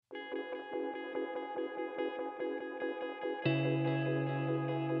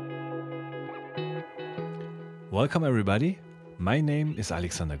Welcome everybody. My name is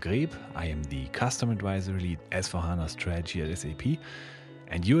Alexander Greb. I am the Customer Advisory Lead S4HANA Strategy at SAP,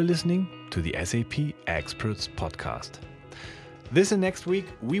 and you are listening to the SAP Experts Podcast. This and next week,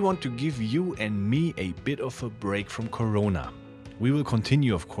 we want to give you and me a bit of a break from Corona. We will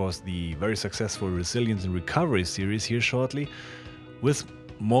continue, of course, the very successful Resilience and Recovery series here shortly with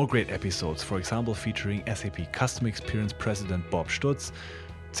more great episodes, for example, featuring SAP Customer Experience President Bob Stutz,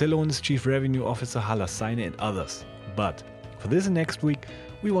 Celonis Chief Revenue Officer Hala Seine, and others. But for this and next week,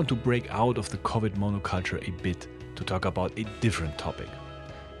 we want to break out of the COVID monoculture a bit to talk about a different topic.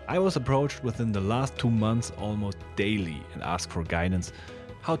 I was approached within the last 2 months almost daily and asked for guidance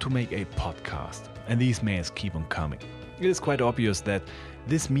how to make a podcast, and these mails keep on coming. It is quite obvious that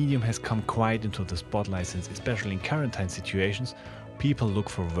this medium has come quite into the spotlight since, especially in quarantine situations, people look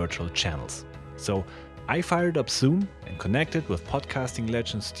for virtual channels. So I fired up Zoom and connected with podcasting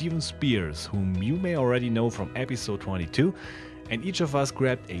legend Steven Spears, whom you may already know from episode 22, and each of us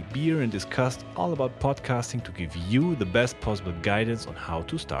grabbed a beer and discussed all about podcasting to give you the best possible guidance on how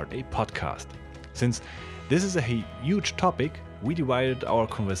to start a podcast. Since this is a huge topic, we divided our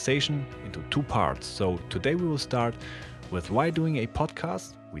conversation into 2 parts. So today we will start with why doing a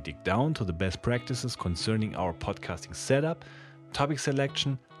podcast. We dig down to the best practices concerning our podcasting setup, topic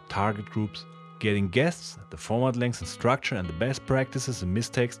selection, target groups, getting guests, the format lengths and structure, and the best practices and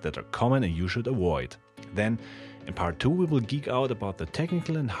mistakes that are common and you should avoid. Then, in part 2, we will geek out about the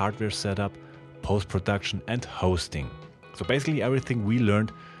technical and hardware setup, post-production, and hosting. So basically everything we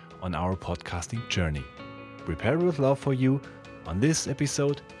learned on our podcasting journey. Prepared with love for you on this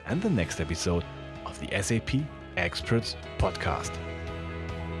episode and the next episode of the SAP Experts Podcast.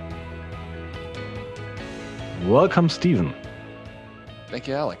 Welcome, Steven. Thank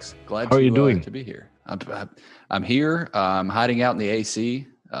you, Alex. Glad How are you doing? To be here. I'm here. I'm hiding out in the AC.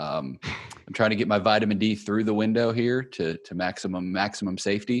 I'm trying to get my vitamin D through the window here to maximum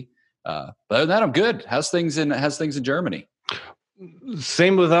safety. But other than that, I'm good. How's things in Germany?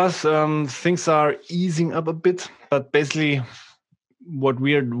 Same with us. Things are easing up a bit, but basically, what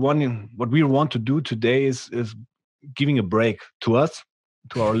we want to do today is giving a break to us,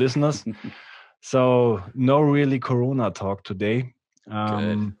 to our listeners. So no really Corona talk today.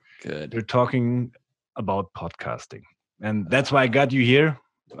 Good. We're talking about podcasting, and that's why I got you here.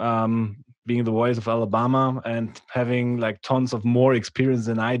 Being the voice of Alabama and having like tons of more experience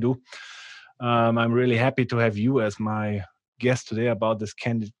than I do, I'm really happy to have you as my guest today about this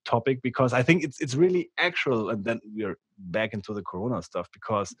candid topic, because I think it's really actual. And then we're back into the Corona stuff,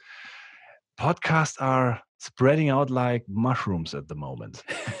 because podcasts are spreading out like mushrooms at the moment.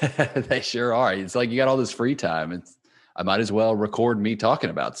 They sure are. It's like you got all this free time. I might as well record me talking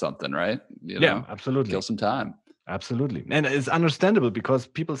about something, right? Yeah, absolutely. Kill some time. Absolutely. And it's understandable, because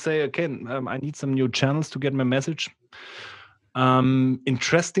people say, okay, I need some new channels to get my message.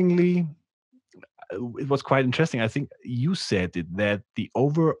 Interestingly, it was quite interesting. I think you said it, that the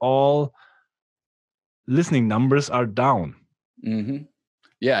overall listening numbers are down. Mm-hmm.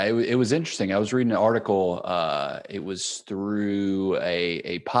 Yeah, it was interesting. I was reading an article. It was through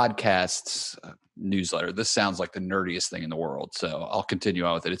a podcast's newsletter. This sounds like the nerdiest thing in the world, so I'll continue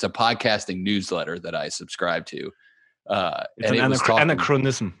on with it. It's a podcasting newsletter that I subscribe to. It's an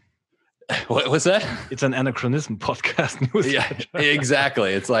anachronism. What was that? It's an anachronism podcast newsletter. Yeah,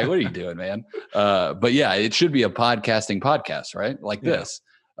 exactly. It's like, what are you doing, man? But yeah, it should be a podcasting podcast, right? Like this.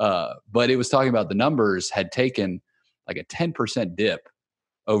 But it was talking about the numbers had taken like a 10% dip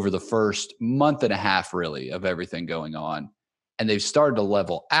over the first month and a half, really, of everything going on. And they've started to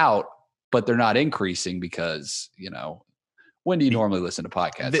level out, but they're not increasing because, when do you normally listen to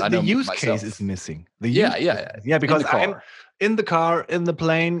podcasts? I know the use case is missing. Yeah, because I'm in the car, in the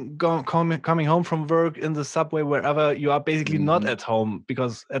plane, coming home from work, in the subway, wherever you are basically not at home,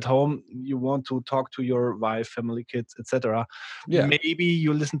 because at home you want to talk to your wife, family, kids, etc. Yeah. Maybe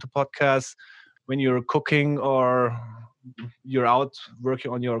you listen to podcasts when you're cooking or you're out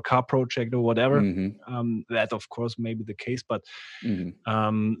working on your car project or whatever. That of course may be the case, but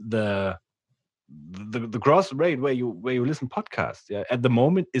the gross rate where you listen podcasts at the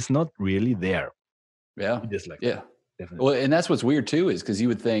moment is not really there. Definitely. Well, and that's what's weird too, is because you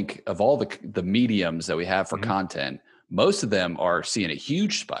would think of all the mediums that we have for content, most of them are seeing a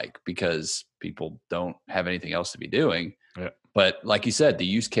huge spike because people don't have anything else to be doing. Yeah. But like you said, the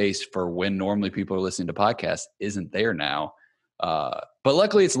use case for when normally people are listening to podcasts isn't there now. But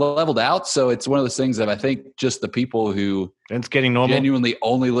luckily it's leveled out. So it's one of those things that I think just the people who it's getting normal, genuinely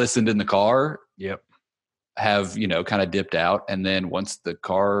only listened in the car have, kind of dipped out. And then once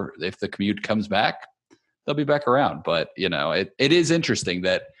if the commute comes back, they'll be back around. But, it is interesting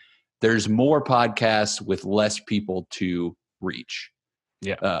that there's more podcasts with less people to reach.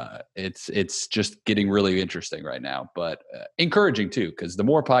 Yeah. It's just getting really interesting right now, but encouraging too, because the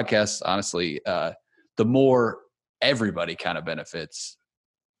more podcasts, honestly, the more everybody kind of benefits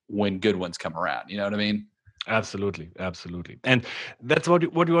when good ones come around. You know what I mean? Absolutely. And that's what you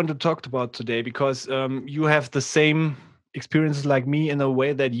want to talk about today, because you have the same experiences like me in a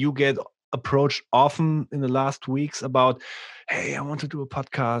way that you get approached often in the last weeks about, hey, I want to do a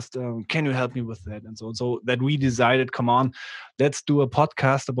podcast. Can you help me with that? And so on. So that we decided, come on, let's do a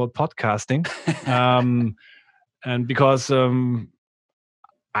podcast about podcasting. And because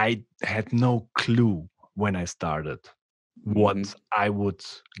I had no clue when I started what I would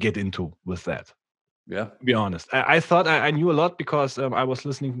get into with that. Yeah. To be honest, I thought I knew a lot because I was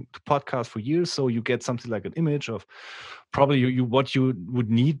listening to podcasts for years. So you get something like an image of probably you what you would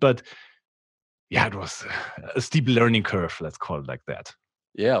need. But yeah, it was a steep learning curve. Let's call it like that.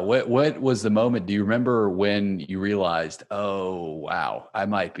 Yeah. What was the moment? Do you remember when you realized, oh, wow, I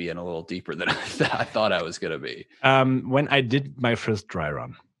might be in a little deeper than I thought I was going to be? When I did my first dry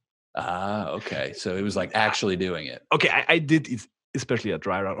run. Okay. So it was like actually doing it. Okay. I did, especially a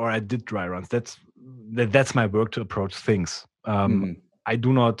dry run, or I did dry runs. That's my work to approach things. I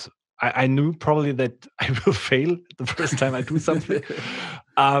do not. I knew probably that I will fail the first time I do something.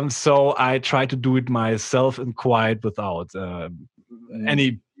 So I try to do it myself and quiet without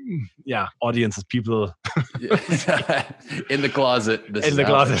any audiences, people. In the closet. In the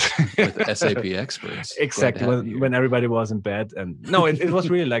closet. With SAP experts. Exactly. When everybody was in bed. And no, it was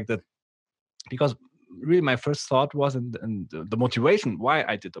really like that. Because really my first thought was, and the motivation why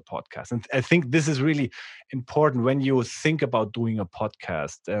I did the podcast. And I think this is really important when you think about doing a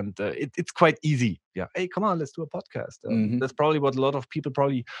podcast. And it's quite easy. Yeah. Hey, come on, let's do a podcast. That's probably what a lot of people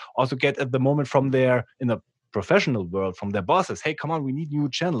probably also get at the moment from in the professional world, from their bosses. Hey, come on, we need new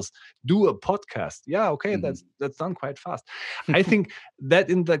channels. Do a podcast. Yeah, okay, that's done quite fast. I think that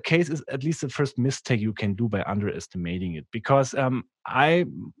in the case is at least the first mistake you can do by underestimating it. Because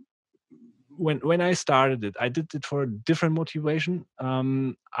when I started it, I did it for a different motivation.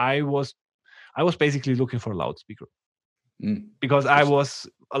 I was basically looking for a loudspeaker. Because I was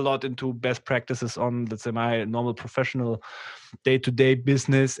a lot into best practices on, let's say, my normal professional day-to-day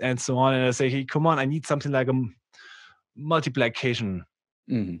business and so on. And I say, hey, come on, I need something like a multiplication.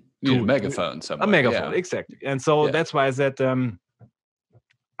 You need a megaphone somewhere. A megaphone, exactly. And so that's why I said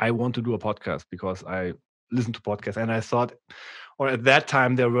I want to do a podcast, because I listen to podcasts. And I thought, or at that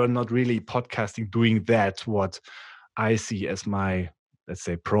time, there were not really podcasting doing that, what I see as my, let's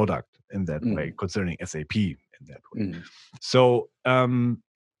say, product in that way, concerning SAP in that way. So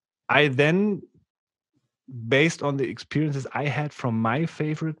I then, based on the experiences I had from my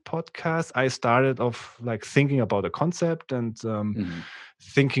favorite podcast, I started off like thinking about a concept and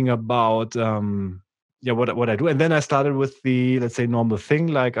thinking about what I do. And then I started with the, let's say, normal thing,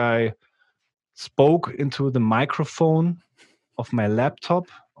 like I spoke into the microphone of my laptop,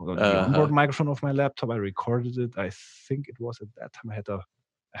 or the onboard microphone of my laptop. I recorded it. I think it was at that time I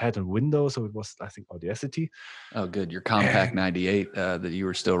had a Windows, so it was, I think, Audacity. Oh, good. Your Compact 98 that you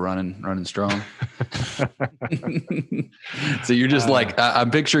were still running strong. So you're just like,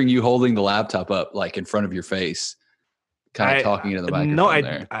 I'm picturing you holding the laptop up like in front of your face, kind of talking into the microphone. No,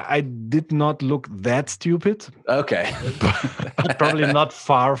 I did not look that stupid. Okay. But probably not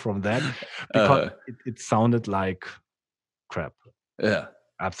far from that, because it sounded like crap. Yeah.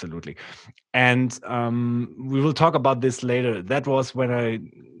 Absolutely. And we will talk about this later. That was when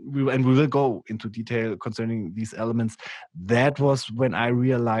we will go into detail concerning these elements. That was when I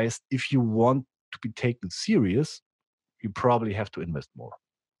realized if you want to be taken serious, you probably have to invest more.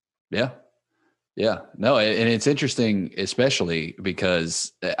 Yeah. Yeah. No, and it's interesting, especially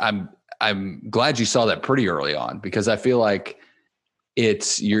because I'm glad you saw that pretty early on, because I feel like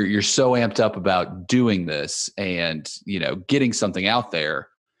you're so amped up about doing this and, getting something out there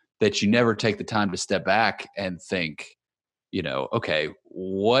that you never take the time to step back and think, okay,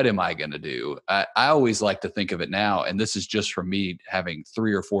 what am I going to do? I always like to think of it now, and this is just from me having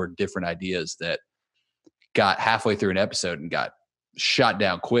 3 or 4 different ideas that got halfway through an episode and got shot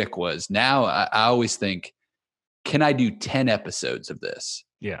down quick. Was now I always think, can I do 10 episodes of this?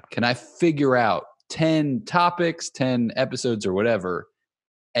 Yeah. Can I figure out 10 topics, 10 episodes or whatever?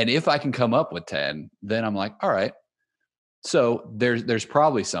 And if I can come up with 10, then I'm like, all right. So there's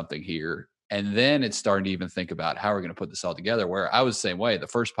probably something here. And then it's starting to even think about how we're going to put this all together, where I was the same way. The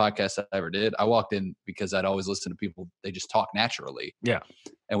first podcast I ever did, I walked in because I'd always listen to people. They just talk naturally. Yeah.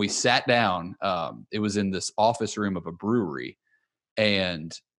 And we sat down. It was in this office room of a brewery,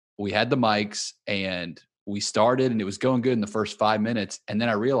 and we had the mics, and we started and it was going good in the first 5 minutes. And then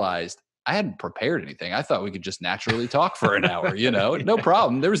I realized I hadn't prepared anything. I thought we could just naturally talk for an hour, no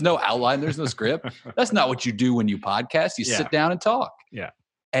problem. There was no outline. There's no script. That's not what you do when you podcast. You sit down and talk. Yeah.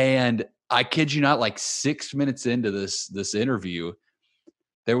 And I kid you not, like 6 minutes into this interview,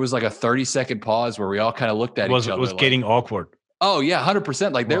 there was like a 30-second pause where we all kind of looked at each other. It was getting awkward. Oh yeah,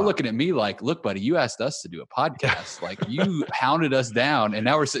 100%. Like they're looking at me like, look, buddy, you asked us to do a podcast. Like you hounded us down and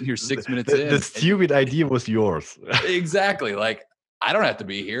now we're sitting here 6 minutes in. The stupid idea was yours. Exactly. Like I don't have to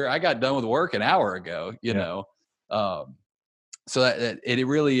be here. I got done with work an hour ago, you know? So that it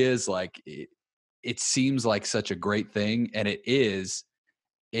really is like, it seems like such a great thing. And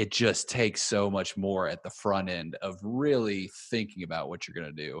it just takes so much more at the front end of really thinking about what you're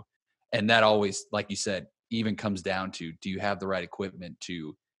going to do. And that always, like you said, even comes down to, do you have the right equipment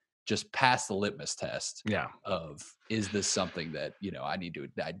to just pass the litmus test of, is this something that, I need to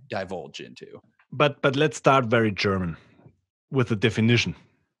divulge into? But let's start very German with the definition.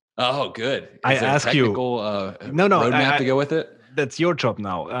 Oh, good. I ask you, roadmap to go with it? That's your job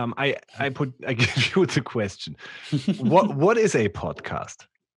now. I give you the question. What is a podcast?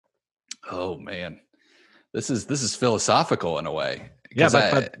 Oh man, this is philosophical in a way.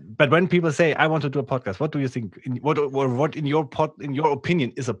 Yeah, but when people say I want to do a podcast, what do you think? What in your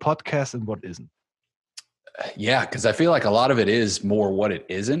opinion is a podcast and what isn't? Yeah, because I feel like a lot of it is more what it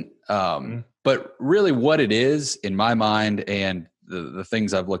isn't. But really, what it is in my mind, and the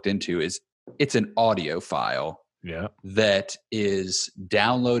things I've looked into, is it's an audio file. Yeah. That is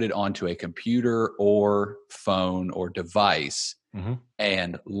downloaded onto a computer or phone or device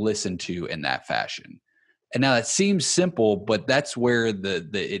and listened to in that fashion. And now that seems simple, but that's where the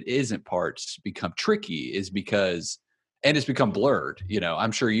it isn't parts become tricky, is because, and it's become blurred.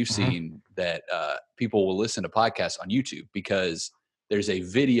 I'm sure you've seen that people will listen to podcasts on YouTube because there's a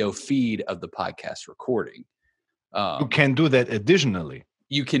video feed of the podcast recording. You can do that additionally.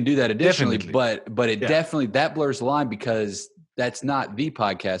 You can do that additionally, definitely. but it definitely, that blurs the line because that's not the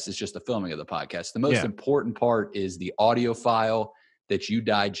podcast. It's just the filming of the podcast. The most important part is the audio file that you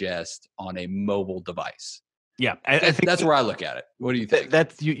digest on a mobile device. Yeah. I think that's where I look at it. What do you think?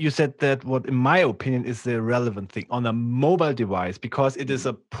 You said that what, in my opinion, is the relevant thing on a mobile device, because it is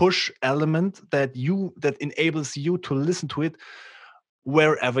a push element that enables you to listen to it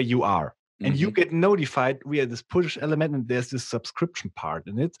wherever you are. And you get notified via this push element, and there's this subscription part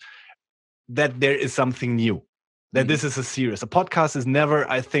in it, that there is something new, that this is a series. A podcast is never,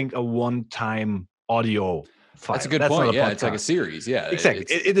 I think, a one-time audio file. That's a good point. Yeah, it's like a series. Yeah, exactly.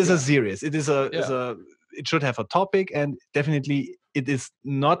 It is a series. It is it should have a topic, and definitely it is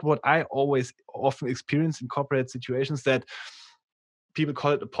not what I often experience in corporate situations, that people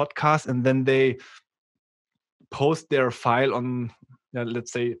call it a podcast and then they post their file on,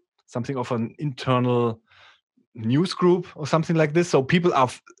 let's say, something of an internal news group or something like this. So people are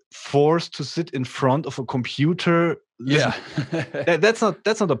forced to sit in front of a computer. Yeah. That's not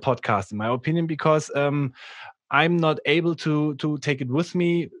a podcast in my opinion, because I'm not able to take it with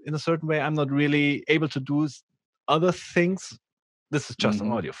me in a certain way. I'm not really able to do other things. This is just an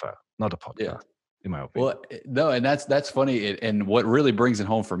audio file, not a podcast. In my opinion. Well, no, and that's funny. And what really brings it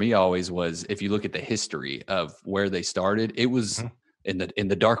home for me always was, if you look at the history of where they started, it was in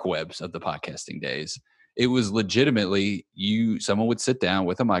the dark webs of the podcasting days. It was legitimately someone would sit down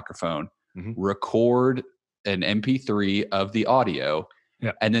with a microphone, record an MP3 of the audio,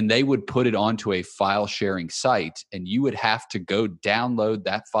 and then they would put it onto a file sharing site, and you would have to go download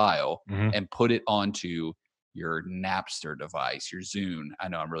that file and put it onto your Napster device, your Zune. I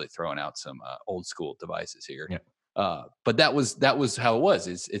know I'm really throwing out some old school devices here. But that was how it was.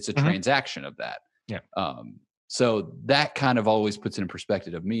 It's a transaction of that. So that kind of always puts it in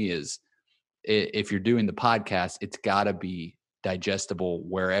perspective of me, is if you're doing the podcast, it's got to be digestible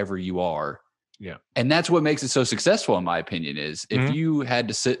wherever you are. Yeah. And that's what makes it so successful, in my opinion, is if you had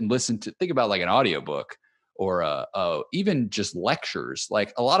to sit and listen to, think about like an audiobook or even just lectures.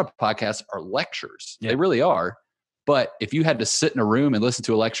 Like a lot of podcasts are lectures. They really are. But if you had to sit in a room and listen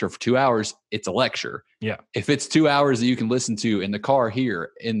to a lecture for 2 hours, it's a lecture. Yeah. If it's 2 hours that you can listen to in the car here,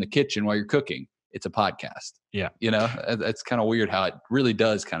 in the kitchen while you're cooking, it's a podcast. Yeah. It's kind of weird how it really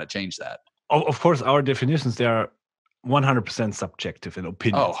does kind of change that. Of course, our definitions, they are 100% subjective in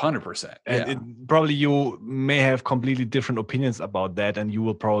opinion. Oh, 100%. And probably you may have completely different opinions about that, and you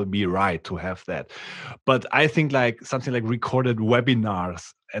will probably be right to have that. But I think like something like recorded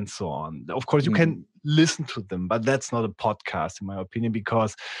webinars and so on, of course you can listen to them, but that's not a podcast in my opinion,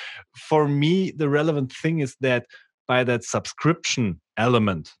 because for me, the relevant thing is that by that subscription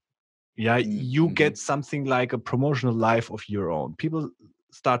element, you get something like a promotional life of your own. People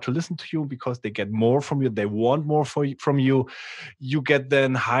start to listen to you because they get more from you. They want more from you. You get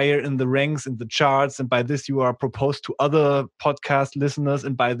then higher in the ranks, in the charts. And by this, you are proposed to other podcast listeners.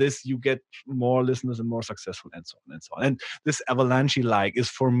 And by this, you get more listeners and more successful and so on and so on. And this avalanche-like is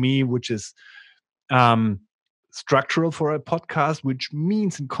for me, which is structural for a podcast, which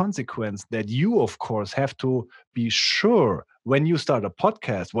means in consequence that you, of course, have to be sure when you start a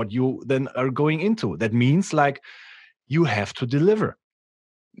podcast, what you then are going into. That means like you have to deliver.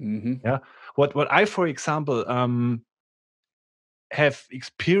 Mm-hmm. Yeah. What I, for example, have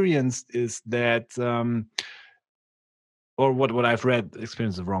experienced is that, or what I've read,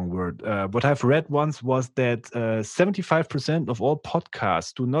 experience is the wrong word. What I've read once was that 75% of all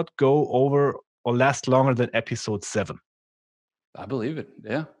podcasts do not go over or last longer than episode 7. I believe it.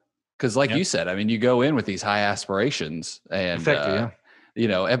 Yeah. Because like you said, I mean, you go in with these high aspirations and exactly, you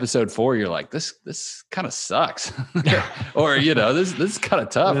know, episode 4, you're like, this kind of sucks. Or, you know, this is kind of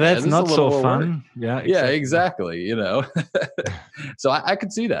tough. That's not so fun. Work. Yeah, exactly. You know, so I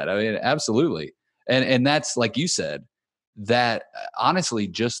could see that. I mean, absolutely. And that's like you said, that honestly,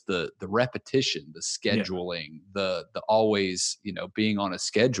 just the repetition, the scheduling, the always, you know, being on a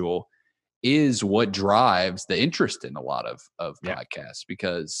schedule is what drives the interest in a lot of podcasts,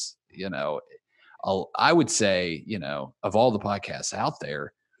 because, you know, I would say, you know, of all the podcasts out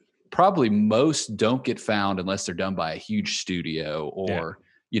there, probably most don't get found unless they're done by a huge studio or,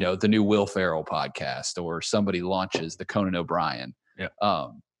 you know, the new Will Ferrell podcast, or somebody launches the Conan O'Brien.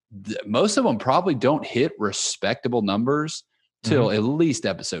 Most of them probably don't hit respectable numbers till at least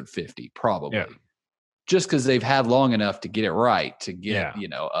episode 50, probably. Just because they've had long enough to get it right, to get, you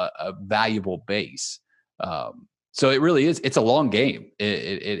know, a valuable base. So it really is, it's a long game.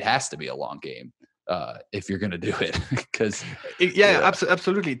 It has to be a long game if you're going to do it. Because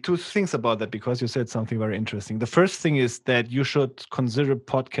absolutely. 2 things about that, because you said something very interesting. The first thing is that you should consider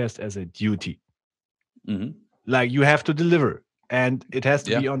podcast as a duty. Mm-hmm. Like you have to deliver, and it has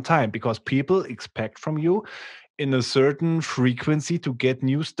to be on time, because people expect from you in a certain frequency to get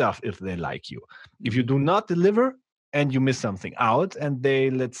new stuff if they like you. If you do not deliver and you miss something out, and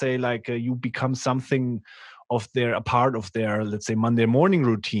they, let's say, like you become something of a part of their, let's say, Monday morning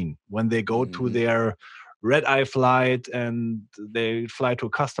routine, when they go to their red-eye flight and they fly to a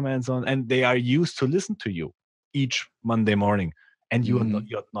customer and so on, and they are used to listen to you each Monday morning, and you're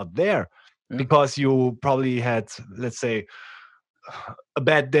not there because you probably had, let's say, a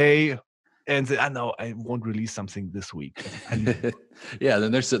bad day, and say, I know I won't release something this week. Then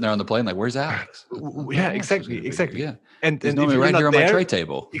they're sitting there on the plane like, where's Alex? Exactly. Yeah. And if you're right here on my tray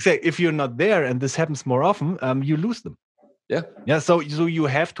table. Exactly. If you're not there, and this happens more often, you lose them. Yeah. So you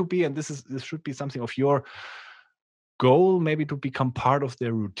have to be, and this should be something of your goal, maybe, to become part of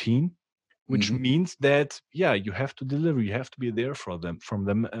their routine, which means that, you have to deliver. You have to be there from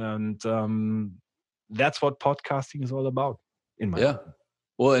them. And that's what podcasting is all about, in my opinion.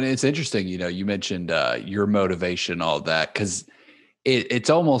 Well, and it's interesting, you know, you mentioned your motivation, all that, because it's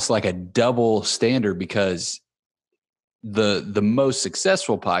almost like a double standard, because the most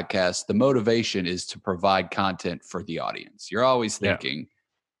successful podcast, the motivation is to provide content for the audience. You're always thinking,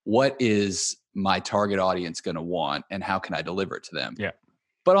 what is my target audience going to want, and how can I deliver it to them?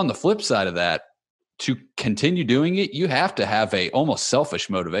 But on the flip side of that, to continue doing it, you have to have a almost selfish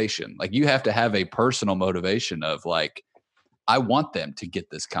motivation. Like you have to have a personal motivation of like, I want them to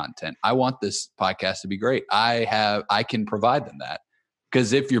get this content. I want this podcast to be great. I can provide them that.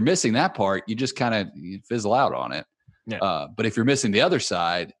 Because if you're missing that part, you just kind of fizzle out on it. But if you're missing the other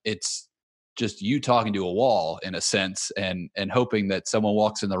side, it's just you talking to a wall in a sense, and hoping that someone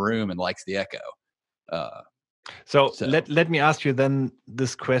walks in the room and likes the echo. So let me ask you then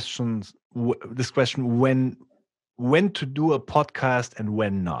this question: when to do a podcast and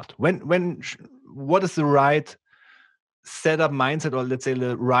when not? What is the right setup, mindset, or let's say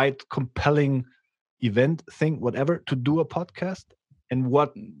the right compelling event thing, whatever, to do a podcast, and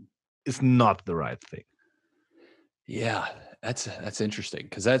what is not the right thing? Yeah, that's interesting,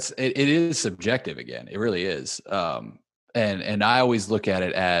 because it is subjective again. It really is. And I always look at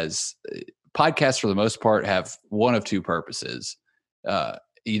it as podcasts, for the most part, have one of 2 purposes,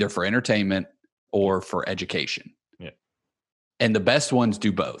 either for entertainment or for education. And the best ones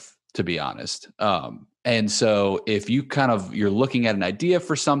do both, to be honest. And so if you're looking at an idea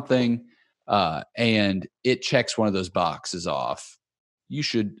for something, and it checks one of those boxes off, you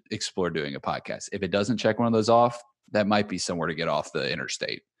should explore doing a podcast. If it doesn't check one of those off, that might be somewhere to get off the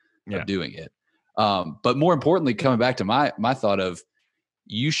interstate of doing it. But more importantly, coming back to my thought of,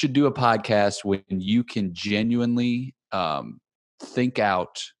 you should do a podcast when you can genuinely think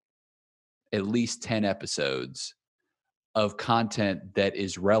out at least 10 episodes of content that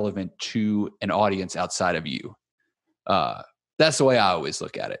is relevant to an audience outside of you. That's the way I always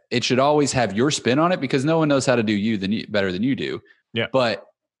look at it. It should always have your spin on it because no one knows how to do you better than you do. Yeah. But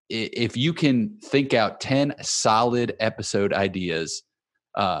if you can think out 10 solid episode ideas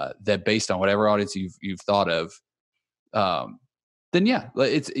that based on whatever audience you've thought of, then yeah,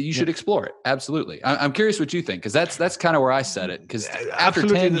 you should explore it. Absolutely. I'm curious what you think, because that's kind of where I set it. Because after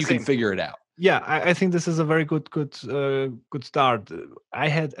 10, you can figure it out. Yeah, I think this is a very good start. I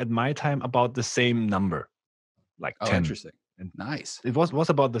had at my time about the same number, like 10. Interesting. Nice. It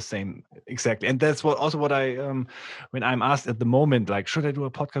was about the same exactly, and that's what I when I'm asked at the moment, like, should I do a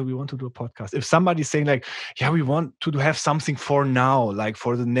podcast? We want to do a podcast. If somebody's saying like, yeah, we want to have something for now, like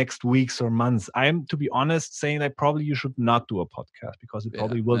for the next weeks or months, I'm, to be honest, saying that probably you should not do a podcast because it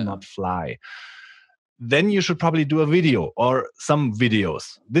probably will not fly. Then you should probably do a video or some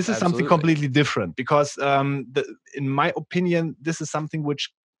videos. This is something completely different because in my opinion, this is something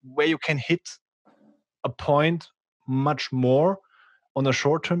where you can hit a point much more on a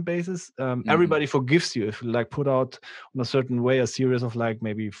short-term basis. Everybody forgives you if you like put out on a certain way a series of like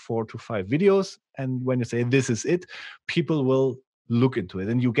maybe 4 to 5 videos, and when you say this is it, people will look into it,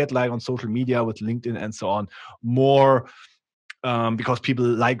 and you get like on social media with LinkedIn and so on more because people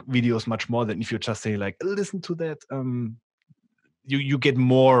like videos much more than if you just say like listen to that. You get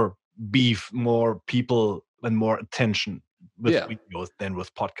more beef, more people, and more attention with videos than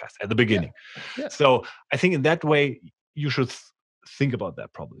with podcasts at the beginning. Yeah. So I think in that way, you should think about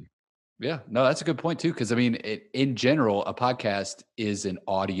that probably. Yeah, no, that's a good point too. Because I mean, in general, a podcast is an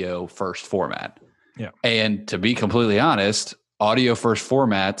audio first format. Yeah. And to be completely honest, audio first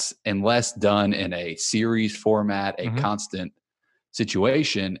formats, unless done in a series format, a constant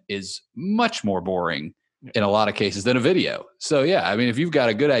situation, is much more boring in a lot of cases than a video. So yeah, I mean, if you've got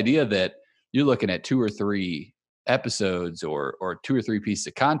a good idea that you're looking at 2 or 3 episodes or 2 or 3 pieces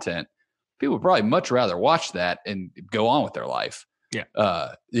of content, people would probably much rather watch that and go on with their life. Yeah.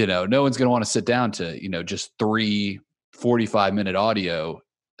 No one's going to want to sit down to, just 3 45-minute audio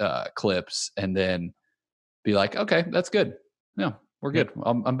clips and then be like, okay, that's good. No, we're good.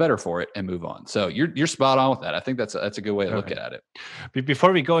 I'm better for it, and move on. So you're spot on with that. I think that's a good way of looking at it.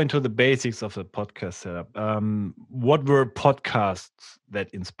 Before we go into the basics of the podcast setup, what were podcasts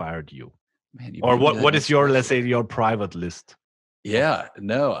that inspired you? Man, or what is your, let's say, your private list? Yeah,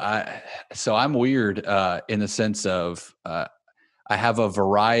 no, I'm weird in the sense of I have a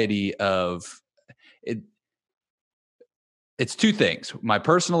variety of it. It's 2 things: my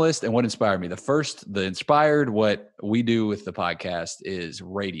personal list and what inspired me. What we do with the podcast is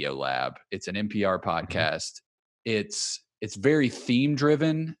Radio Lab. It's an NPR podcast. It's very theme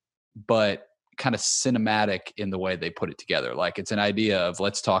driven, but kind of cinematic in the way they put it together. Like it's an idea of,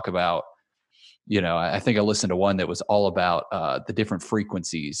 let's talk about, I think I listened to one that was all about the different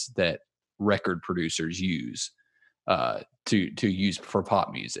frequencies that record producers use to use for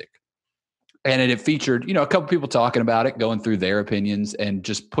pop music. And it featured, a couple people talking about it, going through their opinions, and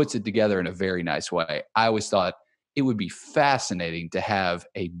just puts it together in a very nice way. I always thought it would be fascinating to have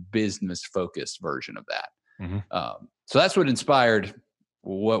a business-focused version of that. So that's what inspired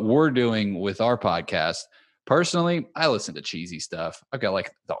what we're doing with our podcast. Personally, I listen to cheesy stuff. I've got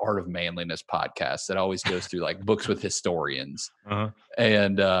like the Art of Manliness podcast that always goes through like books with historians.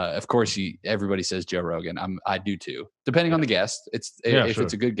 And of course, everybody says Joe Rogan. I do too, depending on the guest. If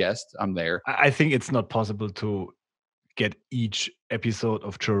it's a good guest, I'm there. I think it's not possible to get each episode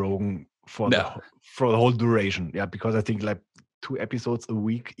of Joe Rogan for the whole duration. Yeah, because I think like 2 episodes a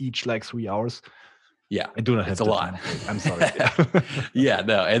week, each like 3 hours. Yeah, I do not have it's a lot. I'm sorry. Yeah,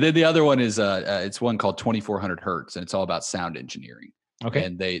 no. And then the other one is it's one called 2400 Hertz, and it's all about sound engineering. Okay.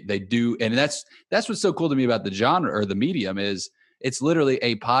 And they do, and that's what's so cool to me about the genre or the medium is it's literally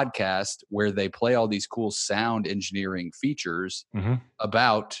a podcast where they play all these cool sound engineering features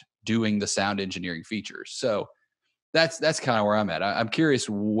about doing the sound engineering features. So that's kind of where I'm at. I'm curious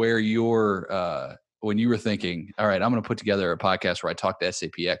where you're when you were thinking, all right, I'm going to put together a podcast where I talk to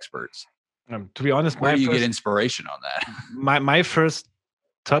SAP experts. To be honest, where do you get inspiration on that? My first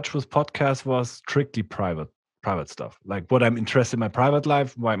touch with podcasts was strictly private stuff, like what I'm interested in my private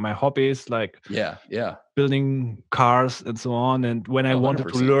life, my hobbies, like building cars and so on. And when I wanted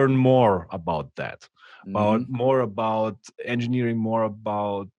 100%. To learn more about that, more about engineering, more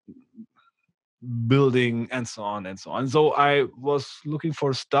about building and so on and so on. So I was looking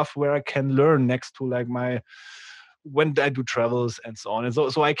for stuff where I can learn next to like when I do travels and so on. And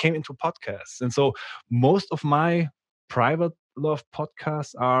so I came into podcasts. And so most of my private love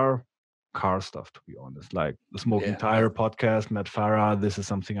podcasts are car stuff, to be honest, like the Smoking Tire podcast, Matt Farah. This is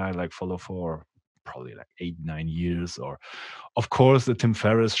something I like follow for probably like 8-9 years. Or of course the Tim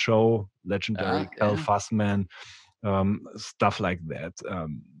Ferriss show, legendary Cal Fussman, stuff like that.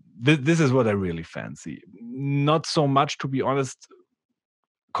 This is what I really fancy. Not so much, to be honest,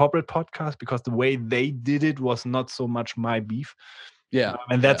 corporate podcast, because the way they did it was not so much my beef.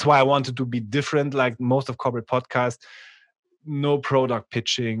 And that's why I wanted to be different. Like most of corporate podcasts, no product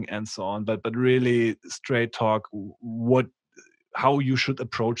pitching and so on, but really straight talk, how you should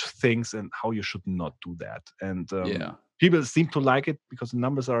approach things and how you should not do that. And people seem to like it because the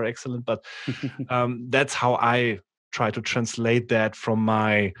numbers are excellent, but that's how I try to translate that from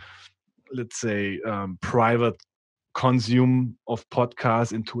my, let's say, private consume of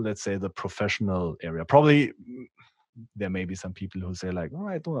podcasts into, let's say, the professional area. Probably there may be some people who say like, oh,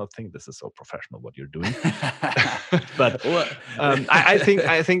 I do not think this is so professional what you're doing. But I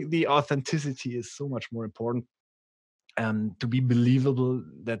think the authenticity is so much more important, to be believable,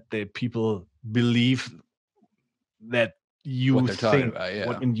 that the people believe that you think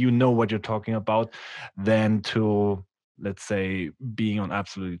and you know what you're talking about, than to, let's say, being on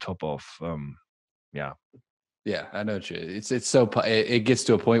absolutely top of Yeah, I know. It's so it gets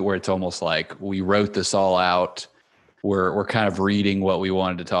to a point where it's almost like we wrote this all out. We're kind of reading what we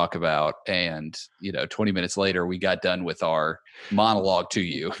wanted to talk about, and 20 minutes later we got done with our monologue to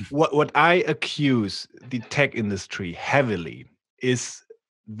you. What I accuse the tech industry heavily is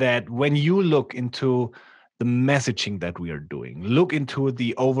that when you look into the messaging that we are doing, look into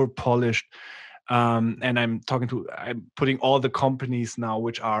the over polished, and I'm putting all the companies now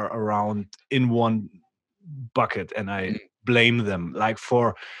which are around in one bucket, and I blame them like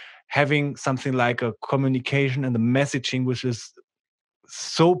for having something like a communication and the messaging which is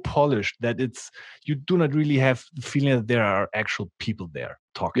so polished that you do not really have the feeling that there are actual people there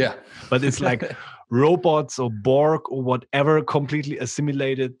talking. But it's like robots or Borg or whatever, completely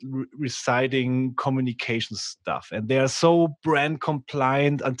assimilated, reciting communication stuff, and they are so brand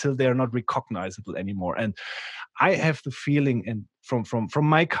compliant until they are not recognizable anymore. And I have the feeling, and from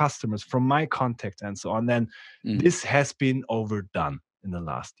my customers, from my contacts and so on, then this has been overdone in the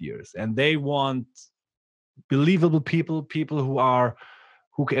last years, and they want believable people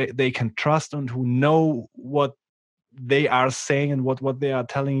who they can trust and who know what they are saying and what they are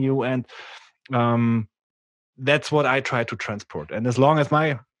telling you. And that's what I try to transport. And as long as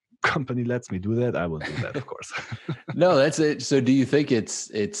my company lets me do that, I will do that, of course. No, that's it. So do you think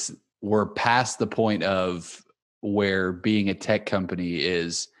we're past the point of where being a tech company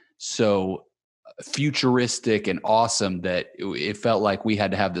is so futuristic and awesome that it felt like we had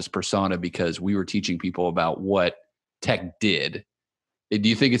to have this persona because we were teaching people about what tech did? Do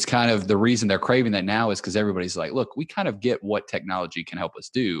you think it's kind of the reason they're craving that now is because everybody's like, look, we kind of get what technology can help us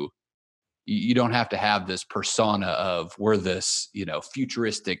do. You don't have to have this persona of we're this,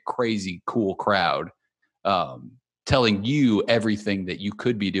 futuristic, crazy, cool crowd telling you everything that you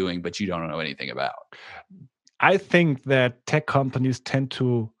could be doing, but you don't know anything about. I think that tech companies tend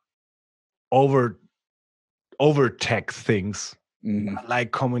to over tech things,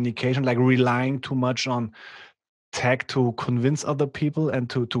 like communication, like relying too much on tech to convince other people and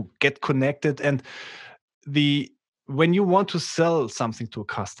to get connected. And when you want to sell something to a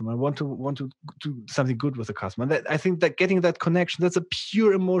customer, want to do something good with a customer, I think that getting that connection, that's a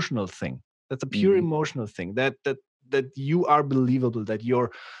pure emotional thing. That's a pure emotional thing, that you are believable, that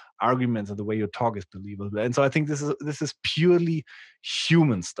your arguments and the way you talk is believable. And so I think this is purely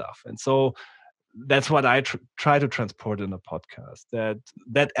human stuff. And so that's what I try to transport in a podcast.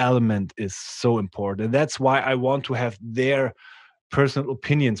 That element is so important, and that's why I want to have their personal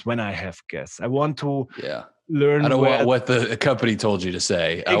opinions when I have guests. I want to learn. I don't want what the company told you to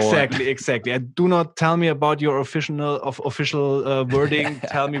say. Exactly. Do not tell me about your official wording.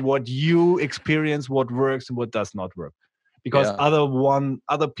 Tell me what you experience, what works and what does not work, because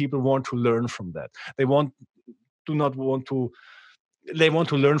other people want to learn from that. They want to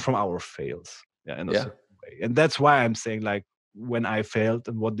learn from our fails. In a certain way. And that's why I'm saying, like, when I failed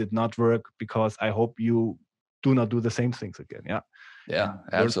and what did not work, because I hope you do not do the same things again. Yeah,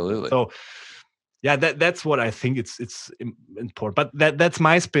 absolutely. So that's what I think it's important. But that's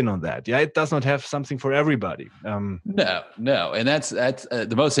my spin on that. It does not have something for everybody. No. And that's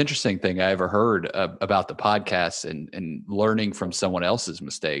the most interesting thing I ever heard about the podcast and learning from someone else's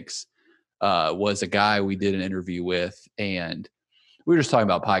mistakes was a guy we did an interview with, and we were just talking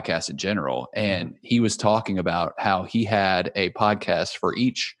about podcasts in general, and he was talking about how he had a podcast for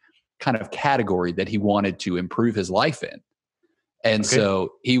each kind of category that he wanted to improve his life in. And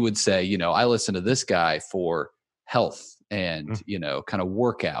so he would say, I listen to this guy for health and, kind of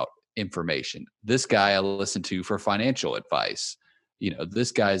workout information. This guy I listen to for financial advice.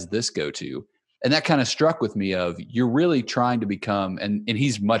 This guy's this go-to. And that kind of struck with me of you're really trying to become, and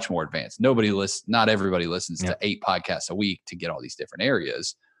he's much more advanced. Not everybody listens to 8 podcasts a week to get all these different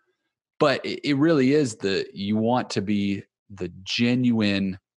areas, but it really is you want to be the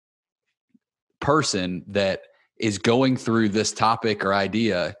genuine person that is going through this topic or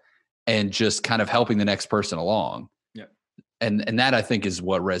idea and just kind of helping the next person along. Yeah. And that I think is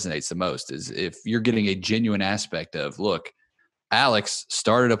what resonates the most is if you're getting a genuine aspect of, look, Alex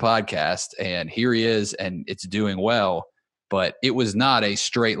started a podcast and here he is and it's doing well, but it was not a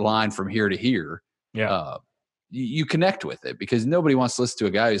straight line from here to here. Yeah. You connect with it because nobody wants to listen to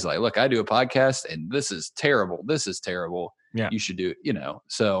a guy who's like, look, I do a podcast and this is terrible. This is terrible. Yeah. You should do it,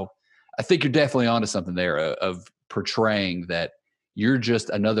 So I think you're definitely onto something there of portraying that you're just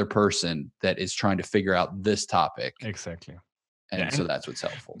another person that is trying to figure out this topic. Exactly. And so that's what's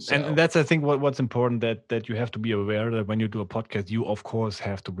helpful. So. And that's, I think, what's important that you have to be aware that when you do a podcast, you, of course,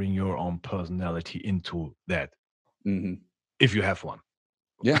 have to bring your own personality into that. Mm-hmm. If you have one.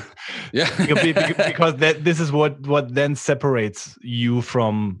 Yeah. Yeah. because this is what then separates you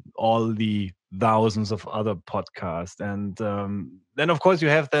from all the thousands of other podcasts. And then, of course, you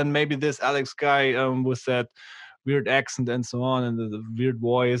have then maybe this Alex guy with that weird accent and so on and the weird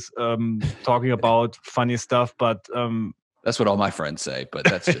voice talking about funny stuff. But that's what all my friends say, but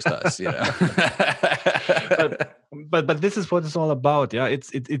that's just us, but this is what it's all about. Yeah,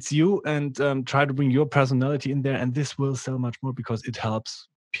 it's you, and try to bring your personality in there, and this will sell much more because it helps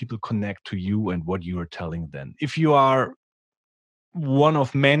people connect to you and what you are telling them. If you are one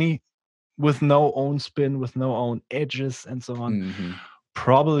of many with no own spin, with no own edges and so on,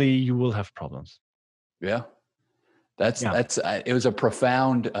 probably you will have problems. Yeah. It was a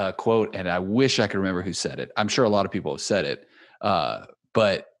profound quote, and I wish I could remember who said it. I'm sure a lot of people have said it,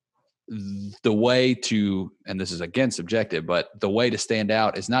 but the way to, and this is again subjective, but the way to stand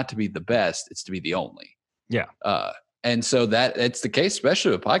out is not to be the best; it's to be the only. Yeah. And so that it's the case,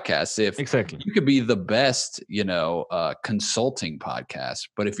 especially with podcasts. If you could be the best, consulting podcast,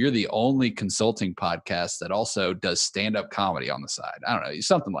 but if you're the only consulting podcast that also does stand-up comedy on the side, I don't know,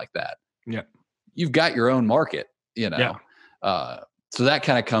 something like that. Yeah. You've got your own market. So that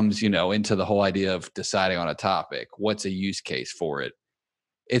kind of comes, into the whole idea of deciding on a topic. What's a use case for it?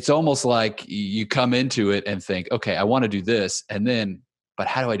 It's almost like you come into it and think, okay, I want to do this. And then, but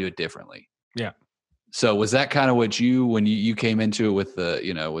how do I do it differently? Yeah. So was that kind of what when you came into it with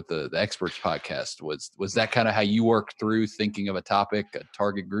the Experts podcast, was that kind of how you worked through thinking of a topic, a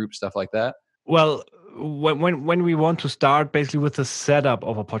target group, stuff like that? Well, when we want to start basically with the setup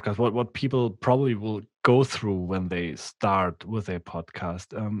of a podcast, what people probably will go through when they start with a podcast,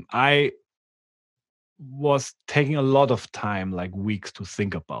 I was taking a lot of time, like weeks, to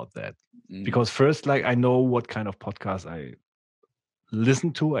think about that. Because first, like, I know what kind of podcast I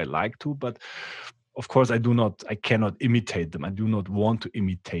listen to, I like to, but of course I cannot imitate them. I do not want to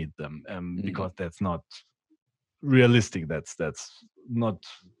imitate them because that's not realistic. That's not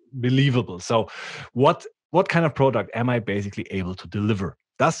believable. So what kind of product am I basically able to deliver?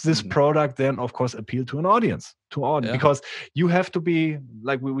 Does this product then, of course, appeal to an audience? Because you have to be,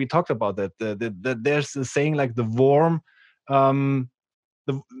 like we talked about that. There's the saying, like the worm,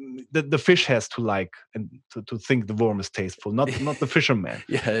 the fish has to like and to think the worm is tasteful, not the fisherman.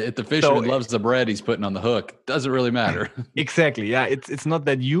 Yeah, if the fisherman loves the bread he's putting on the hook, doesn't really matter. Exactly. Yeah, it's not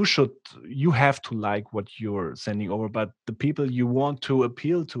that you have to like what you're sending over, but the people you want to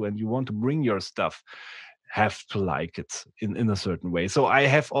appeal to and you want to bring your stuff have to like it in a certain way. So I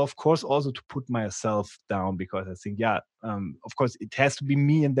have, of course, also to put myself down because I think, of course, it has to be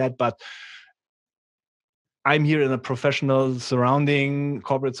me in that, but I'm here in a professional surrounding,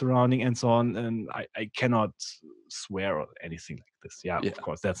 corporate surrounding, and so on, and I cannot swear or anything like this. Yeah, of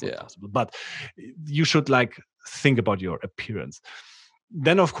course, that's not possible. But you should think about your appearance.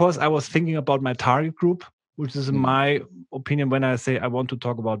 Then, of course, I was thinking about my target group, which is, in my opinion, when I say I want to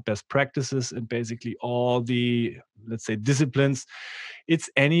talk about best practices and basically all the, let's say, disciplines, it's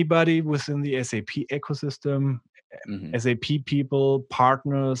anybody within the SAP ecosystem, SAP people,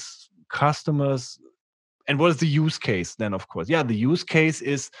 partners, customers. And what is the use case then, of course? Yeah, the use case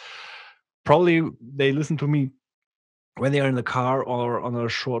is probably they listen to me when they are in the car or on a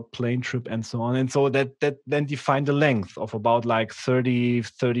short plane trip and so on. And so that then define the length of about 30,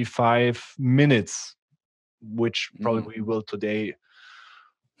 35 minutes, which probably we will today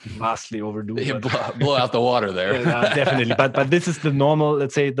vastly overdo. Blow out the water there. Definitely. But this is the normal,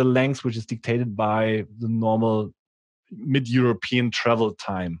 let's say, the length which is dictated by the normal mid-European travel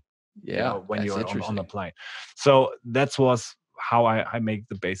time. When you're on the plane. So that was how I make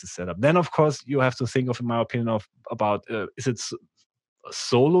the basis setup. Then, of course, you have to think of, in my opinion, about is it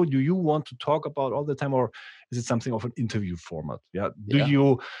solo? Do you want to talk about all the time, or is it something of an interview format? Yeah.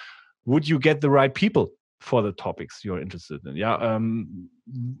 Would you get the right people for the topics you're interested in? Yeah.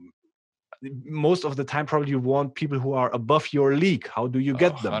 Most of the time, probably you want people who are above your league. How do you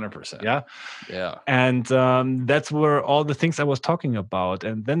get them? 100%. Yeah. And that's where all the things I was talking about.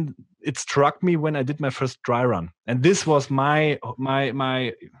 And then it struck me when I did my first dry run. And this was my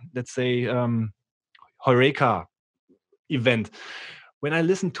let's say, Heureka event. When I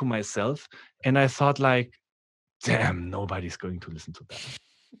listened to myself and I thought like, damn, nobody's going to listen to that.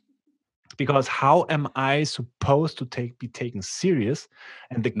 Because how am I supposed to be taken serious,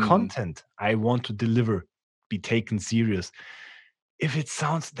 and the content I want to deliver be taken serious, if it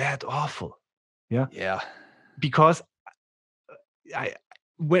sounds that awful? Yeah. Because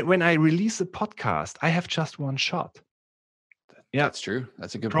when I release a podcast, I have just one shot. Yeah, that's true.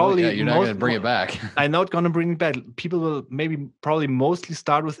 That's a good point. Yeah, you're not going to bring it back. I'm not going to bring it back. People will probably mostly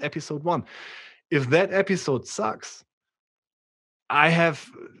start with episode 1. If that episode sucks, I have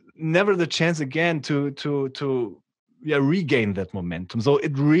never the chance again to regain that momentum. So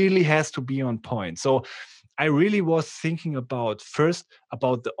it really has to be on point. So I really was thinking about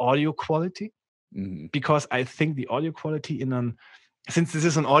the audio quality, because I think the audio quality since this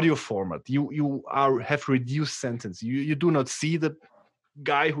is an audio format, you have reduced sentence. You do not see the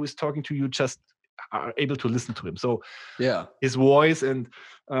guy who is talking to you, just are able to listen to him. So his voice and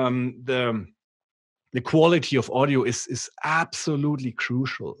the quality of audio is absolutely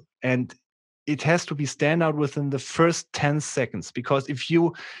crucial, and it has to be stand out within the first 10 seconds. Because if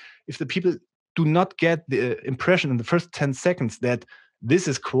the people do not get the impression in the first 10 seconds that this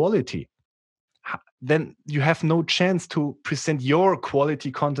is quality, then you have no chance to present your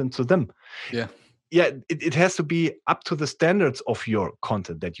quality content to them. It has to be up to the standards of your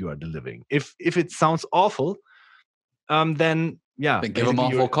content that you are delivering. If it sounds awful, then give them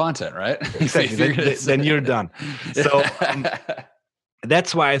awful content, right? Exactly. then you're done. So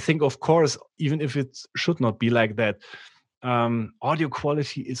that's why I think, of course, even if it should not be like that, audio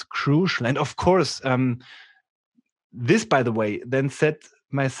quality is crucial. And of course, this, by the way, then set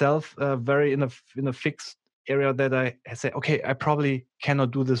myself very in a fixed area that I say, okay, I probably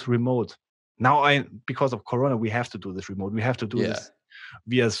cannot do this remote. Now because of Corona, we have to do this remote. We have to do this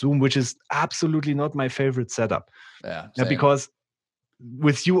via Zoom, which is absolutely not my favorite setup. Because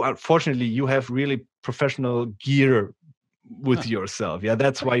with you, unfortunately, you have really professional gear with yourself.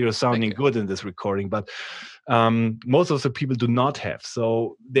 That's why you're sounding good in this recording. But most of the people do not have.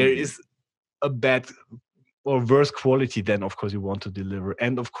 So there is a bad or worse quality than, of course, you want to deliver.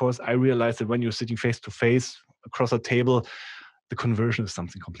 And of course, I realized that when you're sitting face to face across a table, the conversion is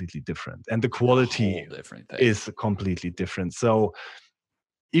something completely different, and the quality is completely different. So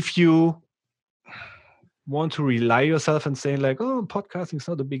if you want to rely yourself and saying like, oh, podcasting is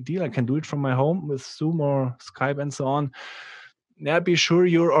not a big deal, I can do it from my home with Zoom or Skype and so on, be sure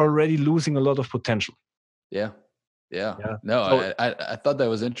you're already losing a lot of potential. No, so, I thought that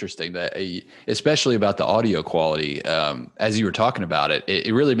was interesting, that especially about the audio quality. As you were talking about it,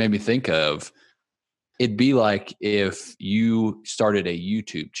 it really made me think of, it'd be like if you started a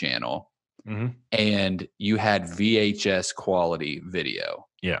YouTube channel and you had VHS quality video.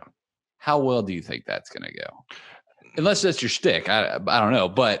 How well do you think that's going to go? Unless that's your shtick, I don't know,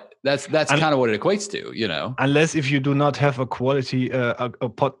 but that's kind of what it equates to, you know. Unless if you do not have a quality a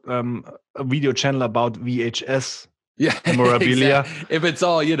video channel about VHS memorabilia, if it's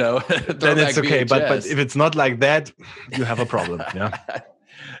all, you know, then it's okay. But if it's not like that, you have a problem.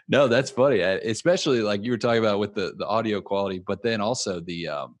 No, that's funny, especially like you were talking about with the audio quality, but then also the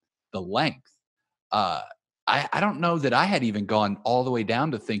length. I don't know that I had even gone all the way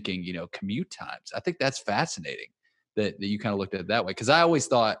down to thinking, you know, commute times. I think that's fascinating that you kind of looked at it that way. Because I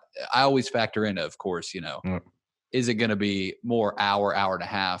always factor in, of course, you know, is it going to be more hour and a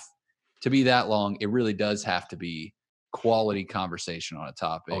half? To be that long, it really does have to be quality conversation on a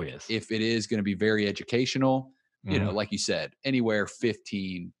topic. Oh, yes. If it is going to be very educational, you know, like you said, anywhere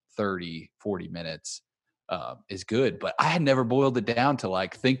 15, 30, 40 minutes is good. But I had never boiled it down to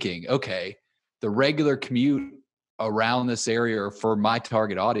like thinking, okay, the regular commute around this area for my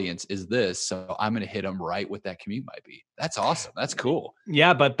target audience is this, so I'm going to hit them right what that commute might be. That's awesome. That's cool.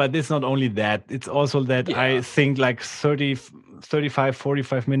 Yeah, but it's not only that. It's also that I think like 30, 35,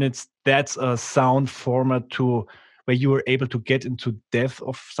 45 minutes, that's a sound format where you are able to get into depth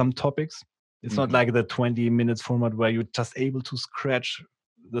of some topics. It's not like the 20 minutes format where you're just able to scratch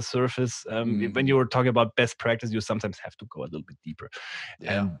the surface. When you're talking about best practice, you sometimes have to go a little bit deeper,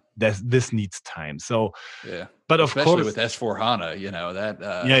 and this needs time. So, but of especially course with S/4HANA,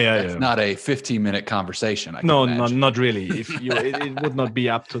 that's not a 15-minute conversation. No, not really. If you, it would not be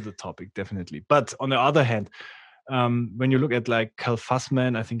up to the topic, definitely. But on the other hand, when you look at like Cal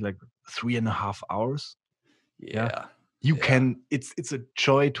Fussman, I think like 3.5 hours. You can. It's a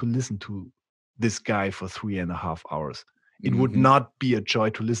joy to listen to this guy for 3.5 hours. It would not be a joy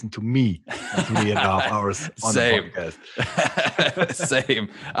to listen to me for 3.5 hours on Same. a podcast. Same.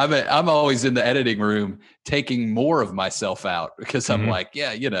 I'm always in the editing room taking more of myself out because I'm like,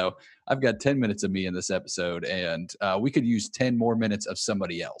 I've got 10 minutes of me in this episode, and we could use 10 more minutes of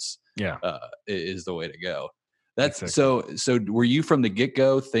somebody else. Is the way to go. That's exactly. So were you from the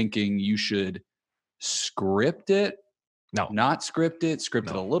get-go thinking you should script it? No. Not script it,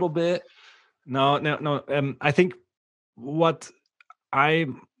 it a little bit? No. I think what I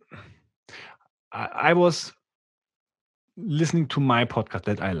was listening to my podcast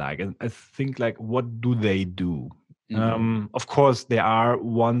that I like, and I think like, what do they do? Of course, there are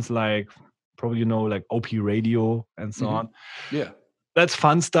ones like probably like OP Radio and so on. Yeah, that's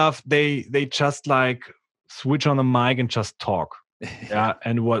fun stuff. They just like switch on a mic and just talk,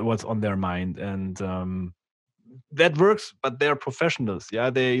 and what's on their mind, and that works. But they're professionals.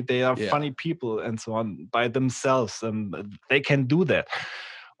 They are funny people and so on by themselves. They can do that.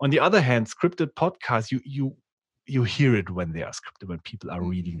 On the other hand, scripted podcasts, you hear it when they are scripted, when people are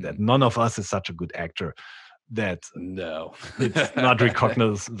reading that. None of us is such a good actor that it's not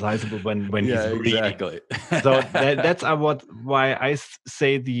recognizable when he's reading. Exactly. So that's why I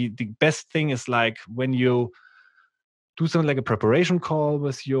say the best thing is like when you do something like a preparation call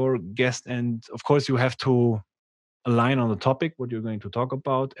with your guest, and of course you have to align on the topic, what you're going to talk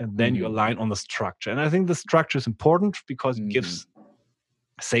about, and then you align on the structure. And I think the structure is important because it gives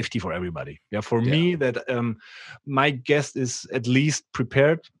safety for everybody. For me, that my guest is at least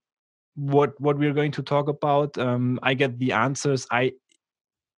prepared what we're going to talk about. I get the answers I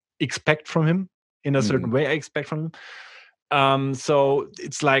expect from him in a certain way. I expect from him. So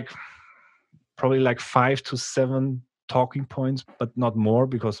it's like probably like 5 to 7 talking points, but not more,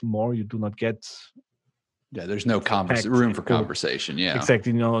 because more you do not get. There's no room for conversation.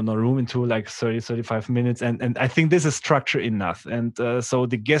 Exactly. No room into like 30-35 minutes. And I think this is structure enough. And so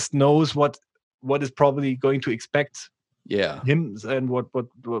the guest knows what is probably going to expect him, and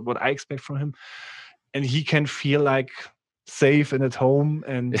what I expect from him. And he can feel like safe and at home.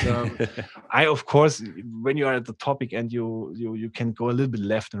 And I, of course, when you are at the topic and you can go a little bit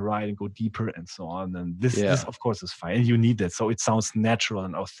left and right and go deeper and so on. And this of course is fine. And you need that. So it sounds natural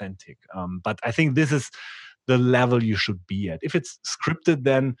and authentic. But I think this is the level you should be at. If it's scripted,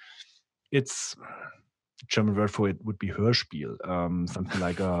 then it's German word for it would be Hörspiel, something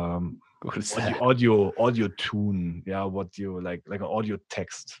like what is that? audio tune. What you like an audio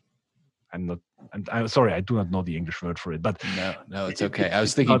text. I'm sorry, I do not know the English word for it, but no, it's okay. I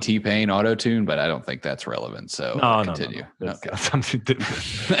was thinking T-Pain auto tune, but I don't think that's relevant. So continue. No. Okay. Something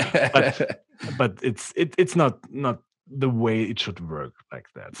different. but it's not the way it should work like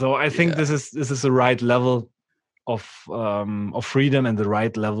that. So I think this is the right level of freedom and the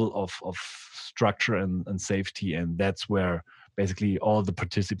right level of structure and safety, and that's where basically all the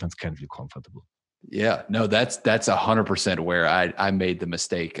participants can feel comfortable. Yeah, no, that's 100% where I made the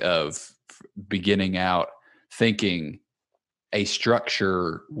mistake of beginning out thinking a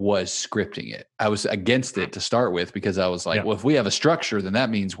structure was scripting it. I was against it to start with because I was like, well, if we have a structure, then that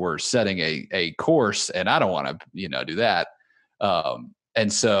means we're setting a course, and I don't want to, do that.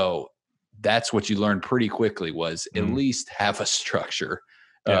 And so that's what you learn pretty quickly was at least have a structure.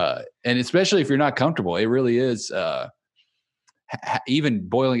 And especially if you're not comfortable, it really is, even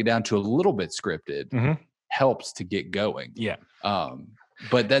boiling it down to a little bit scripted helps to get going.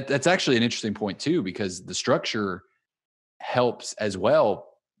 But that's actually an interesting point too, because the structure helps as well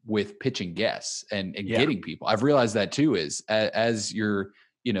with pitching guests and getting people. I've realized that too, is as you're,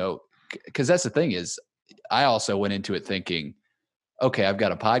 because that's the thing is, I also went into it thinking, okay, I've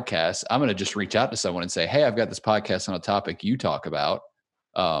got a podcast. I'm going to just reach out to someone and say, hey, I've got this podcast on a topic you talk about.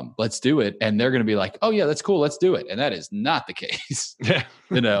 Let's do it. And they're going to be like, oh yeah, that's cool. Let's do it. And that is not the case,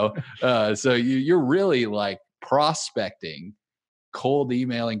 so you're really like prospecting, cold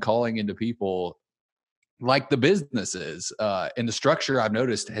emailing, calling into people like the businesses. And the structure I've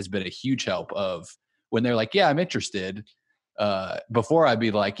noticed has been a huge help of when they're like, yeah, I'm interested. Before I'd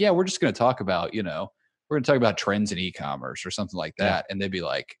be like, yeah, we're just going to talk about, we're going to talk about trends in e-commerce or something like that. And they'd be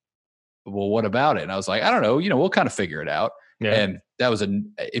like, well, what about it? And I was like, I don't know, we'll kind of figure it out. Yeah. And that was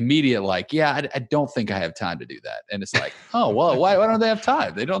an immediate like, I don't think I have time to do that. And it's like, oh, well, why don't they have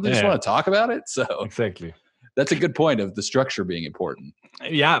time? They just want to talk about it. So exactly. That's a good point of the structure being important.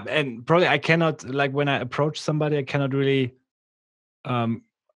 Yeah. And probably I cannot, like when I approach somebody, I cannot really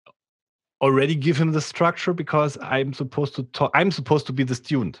already give him the structure because I'm supposed to talk. I'm supposed to be the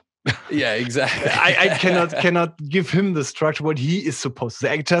student. Yeah, exactly. I cannot give him the structure what he is supposed to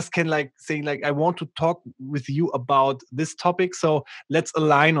say. I just can like say like I want to talk with you about this topic, so let's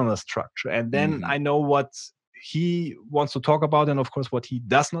align on a structure, and then I know what he wants to talk about, and of course what he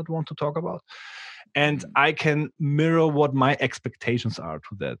does not want to talk about, and I can mirror what my expectations are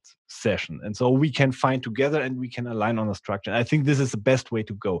to that session, and so we can find together and we can align on a structure. I think this is the best way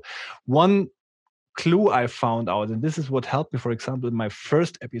to go. One clue I found out, and this is what helped me, for example, in my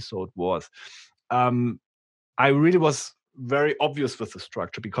first episode was I really was very obvious with the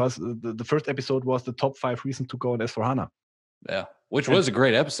structure because the first episode was the top 5 reasons to go on S4HANA. Yeah, which was a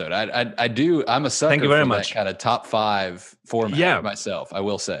great episode. I'm a sucker Thank you very for much. That kind of top 5 format myself, I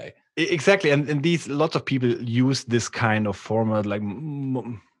will say. Exactly. And these lots of people use this kind of format like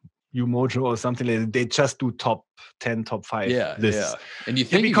Umojo or something like that. They just do top 10, top 5 lists. And you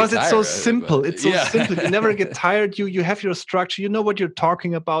think because it's so simple. It's so simple. You never get tired. You have your structure. You know what you're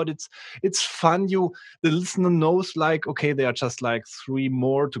talking about. It's fun. The listener knows like, okay, there are just like 3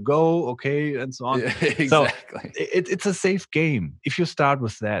 more to go. Okay, and so on. Yeah, exactly. So it's a safe game if you start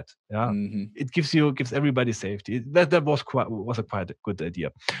with that. Yeah, it gives everybody safety. That was quite a good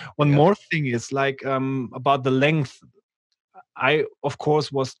idea. One more thing is like about the length. I, of course,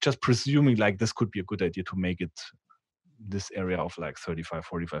 was just presuming like this could be a good idea to make it this area of like 35,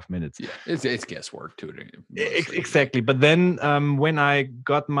 45 minutes. Yeah, it's guesswork to it. Exactly. But then when I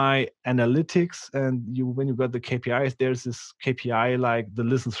got my analytics and when you got the KPIs, there's this KPI like the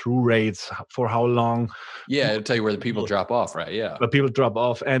listen through rates for how long. Yeah, it'll tell you where the people drop off, right? Yeah. But people drop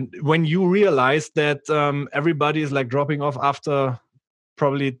off. And when you realize that everybody is like dropping off after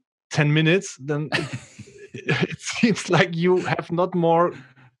probably 10 minutes, then it seems like you have not more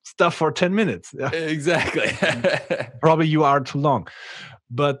stuff for 10 minutes. Exactly. Probably you are too long.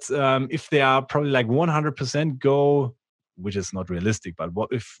 But if they are probably like 100% go, which is not realistic, but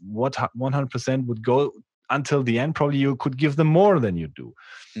what 100% would go until the end, probably you could give them more than you do.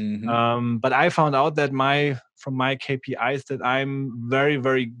 But I found out that from my KPIs that I'm very,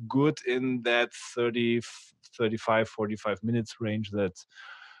 very good in that 30, 35, 45 minutes range, that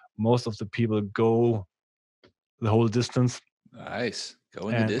most of the people go the whole distance. Nice.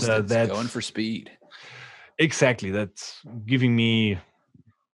 Going the distance, going for speed. Exactly. That's giving me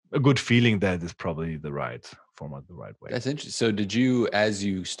a good feeling that is probably the right format, the right way. That's interesting. So did you, as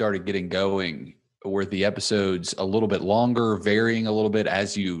you started getting going, were the episodes a little bit longer, varying a little bit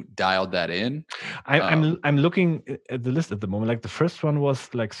as you dialed that in? I'm looking at the list at the moment. Like the first one was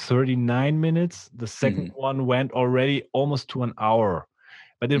like 39 minutes. The second one went already almost to an hour.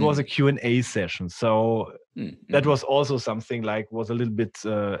 But it was a Q&A session. So that was also something like was a little bit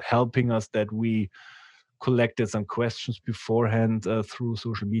helping us that we collected some questions beforehand through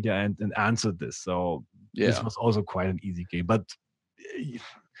social media and answered this. So this was also quite an easy game. But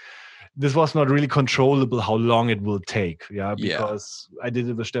this was not really controllable how long it will take. Yeah, because I did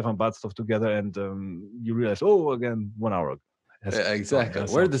it with Stefan Badstoff together and you realize, again, 1 hour. Exactly.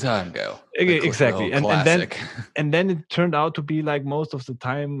 Where'd the time go? Exactly. And then it turned out to be like most of the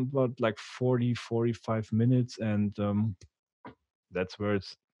time about like 40, 45 minutes. And that's where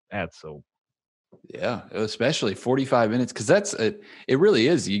it's at. So yeah, especially 45 minutes. Cause it really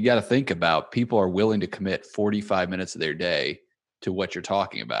is. You got to think about people are willing to commit 45 minutes of their day to what you're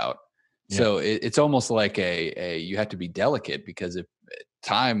talking about. Yeah. So it's almost like you have to be delicate because if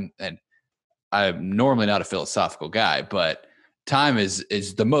time, and I'm normally not a philosophical guy, but time is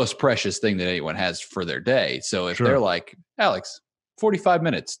the most precious thing that anyone has for their day. So if they're like, Alex, 45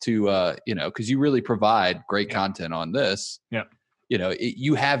 minutes to, because you really provide great content on this,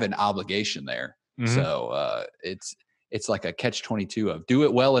 you have an obligation there. So it's like a catch-22 of do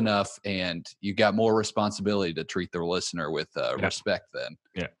it well enough and you got more responsibility to treat the listener with respect then.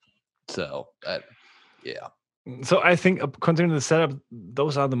 Yeah. So So I think considering the setup,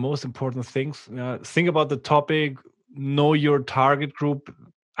 those are the most important things. Think about the topic, know your target group.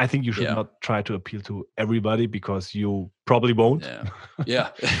 I think you should not try to appeal to everybody because you probably won't. Yeah.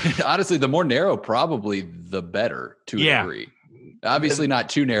 Honestly, the more narrow, probably the better to a degree. Obviously not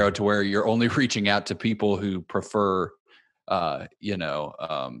too narrow to where you're only reaching out to people who prefer, to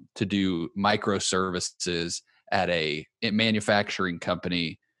do microservices at a manufacturing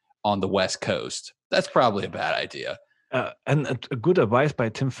company on the West Coast. That's probably a bad idea. And a good advice by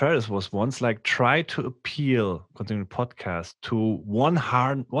Tim Ferriss was once like try to appeal, continuing podcast, to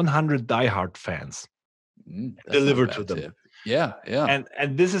 100 diehard fans. Deliver to them. Tip. Yeah.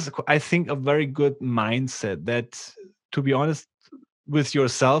 And this is, I think, a very good mindset that, to be honest, with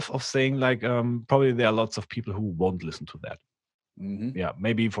yourself, of saying like, probably there are lots of people who won't listen to that. Yeah,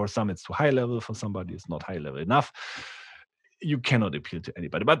 maybe for some it's too high level, for somebody it's not high level enough. You cannot appeal to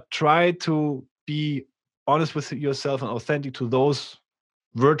anybody, but try to be honest with yourself and authentic to those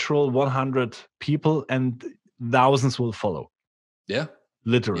virtual 100 people, and thousands will follow. Yeah,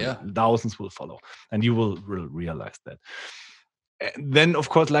 literally, thousands will follow, and you will realize that. And then, of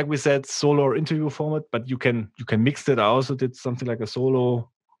course, like we said, solo or interview format, but you can mix that. I also did something like a solo.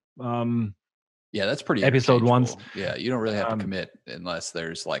 That's pretty episode once. Yeah, you don't really have to commit unless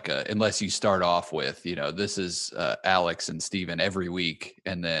there's like unless you start off with, this is Alex and Steven every week,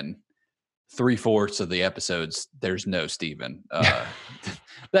 and then 3/4 of the episodes there's no Steven.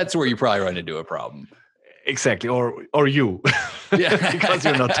 That's where you probably run into a problem. Exactly, or you, because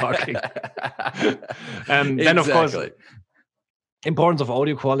you're not talking. And then, of course, importance of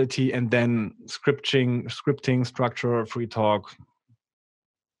audio quality, and then scripting, structure, free talk.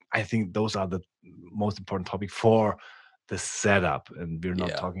 I think those are the most important topic for the setup, and we're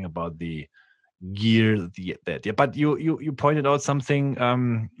not talking about the gear that. But you pointed out something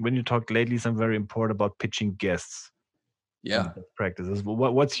when you talked lately, some very important about pitching guests. Practices.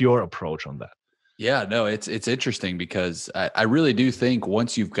 What's your approach on that? Yeah, no, it's interesting because I really do think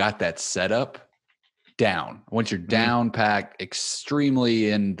once you've got that setup down, once you're down packed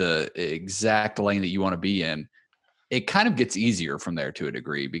extremely in the exact lane that you want to be in, it kind of gets easier from there to a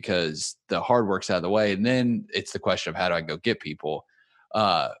degree, because the hard work's out of the way. And then it's the question of how do I go get people?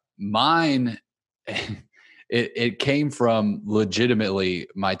 Mine, it came from legitimately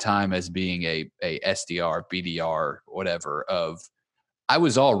my time as being a SDR, BDR, whatever, I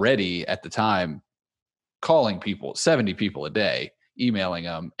was already at the time calling people, 70 people a day, emailing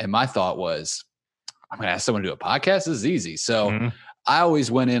them. And my thought was, I'm going to ask someone to do a podcast. This is easy. So I always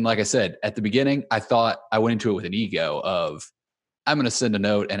went in, like I said, at the beginning, I thought I went into it with an ego of, I'm going to send a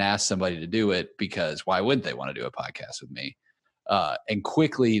note and ask somebody to do it, because why wouldn't they want to do a podcast with me? And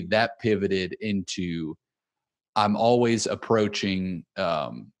quickly that pivoted into, I'm always approaching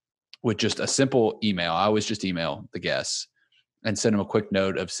with just a simple email. I always just email the guests and send them a quick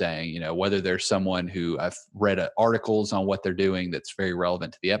note of saying, whether there's someone who I've read articles on what they're doing that's very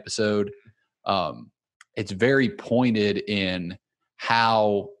relevant to the episode. It's very pointed in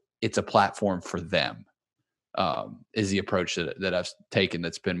how it's a platform for them, is the approach that I've taken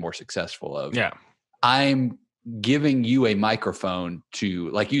that's been more successful of. Yeah. I'm giving you a microphone to,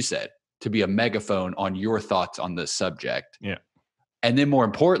 like you said, to be a megaphone on your thoughts on this subject. Yeah. And then more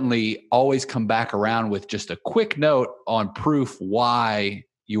importantly, always come back around with just a quick note on proof why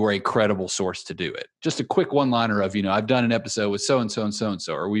you are a credible source to do it. Just a quick one-liner of, I've done an episode with so-and-so and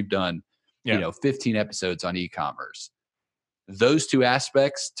so-and-so, or we've done, 15 episodes on e-commerce. Those two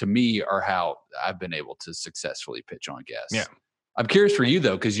aspects to me are how I've been able to successfully pitch on guests. Yeah. I'm curious for you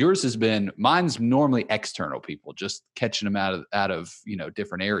though, because mine's normally external people, just catching them out of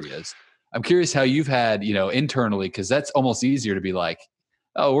different areas. I'm curious how you've had, internally, because that's almost easier to be like,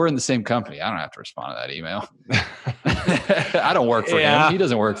 oh, we're in the same company. I don't have to respond to that email. I don't work for him. He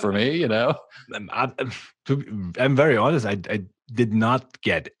doesn't work for me, I'm very honest. I did not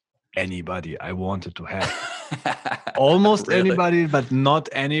get anybody I wanted to have. Almost really? Anybody, but not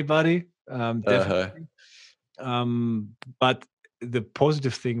anybody. Definitely. But the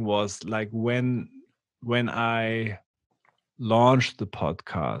positive thing was like when I launched the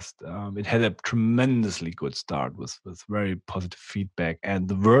podcast, it had a tremendously good start with very positive feedback, and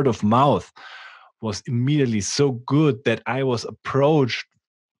the word of mouth was immediately so good that I was approached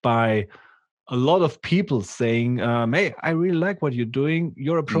by a lot of people saying, hey, I really like what you're doing.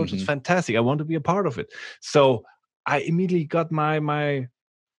 Your approach is fantastic. I want to be a part of it. So I immediately got my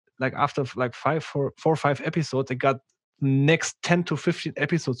like after like 4 or 5 episodes, I got next 10 to 15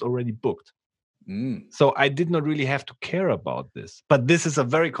 episodes already booked. So I did not really have to care about this, but this is a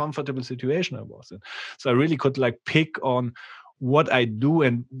very comfortable situation I was in. So I really could like pick on what I do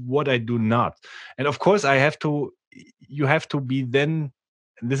and what I do not. And of course you have to be then,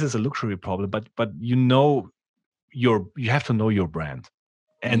 and this is a luxury problem, but you have to know your brand.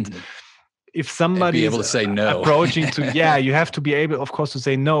 And if somebody is able to say no, approaching to, you have to be able, of course, to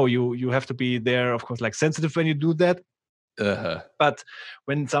say no. You have to be there, of course, like sensitive when you do that. But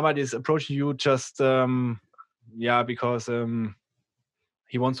when somebody is approaching you just because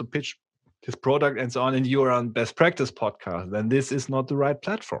he wants to pitch his product and so on, and you are on Best Practice Podcast, then this is not the right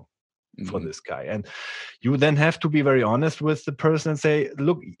platform. for this guy. And you then have to be very honest with the person and say,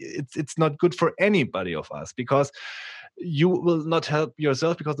 look, it's not good for anybody of us, because you will not help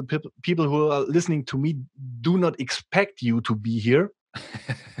yourself, because the people who are listening to me do not expect you to be here.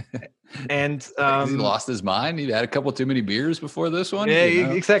 And he lost his mind. He had a couple too many beers before this one.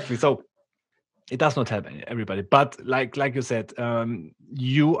 Yeah, exactly. So it does not help everybody. But like you said,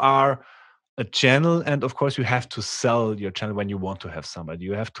 you are a channel, and of course you have to sell your channel when you want to have somebody.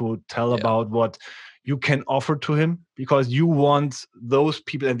 You have to tell about what you can offer to him, because you want those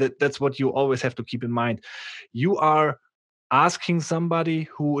people, and that's what you always have to keep in mind. You are asking somebody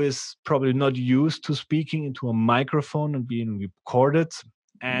who is probably not used to speaking into a microphone and being recorded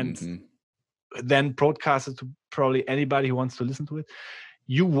and then broadcasted to probably anybody who wants to listen to it.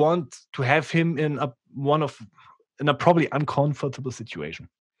 You want to have him in a probably uncomfortable situation.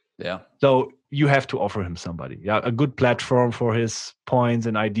 Yeah. So you have to offer him somebody, a good platform for his points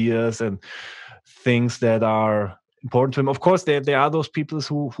and ideas and things that are important to him. Of course, there are those people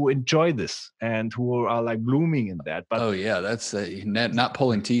who enjoy this and who are like blooming in that. But that's not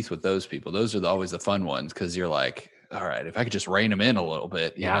pulling teeth with those people. Those are always the fun ones, because you're like, all right, if I could just rein them in a little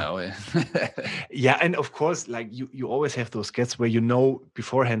bit, you know. Yeah, and of course, like you always have those guests where you know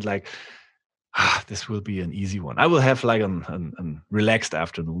beforehand, like, this will be an easy one. I will have like an relaxed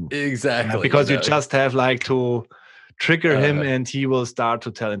afternoon. Exactly. Because you just have like to trigger him, and he will start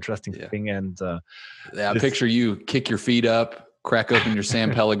to tell interesting thing. And I picture you kick your feet up, crack open your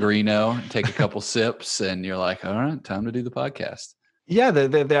San Pellegrino, take a couple sips, and you're like, all right, time to do the podcast. Yeah,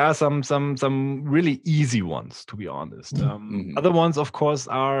 there are some really easy ones, to be honest. Other ones, of course,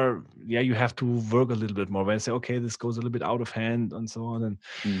 are you have to work a little bit more. When you say, okay, this goes a little bit out of hand and so on, and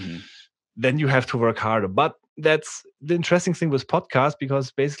then you have to work harder. But that's the interesting thing with podcasts,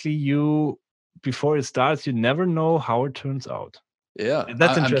 because basically before it starts, you never know how it turns out. Yeah,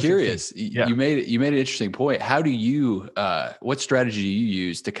 I'm curious. You made an interesting point. How do you? What strategy do you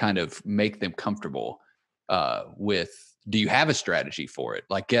use to kind of make them comfortable with? Do you have a strategy for it?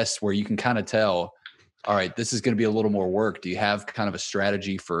 Like guests where you can kind of tell, all right, this is going to be a little more work. Do you have kind of a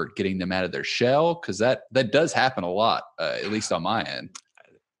strategy for getting them out of their shell? Because that does happen a lot, at least on my end.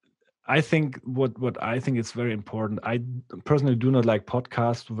 I think what I think is very important. I personally do not like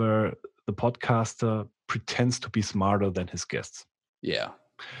podcasts where the podcaster pretends to be smarter than his guests. Yeah.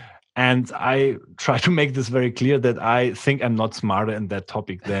 And I try to make this very clear that I think I'm not smarter in that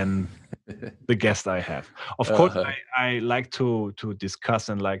topic than the guest I have. Of course, I like to discuss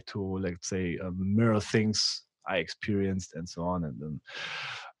and like to, let's say, mirror things I experienced and so on.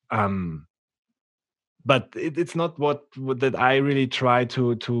 And but it's not what that I really try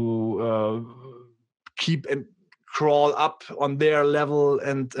to keep and crawl up on their level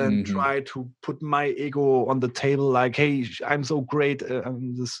and try to put my ego on the table. Like, hey, I'm so great.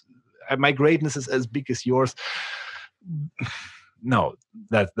 My greatness is as big as yours. No,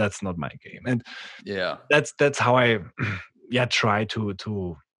 that's not my game. And that's how I try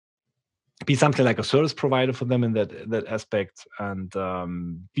to be something like a service provider for them in that aspect, and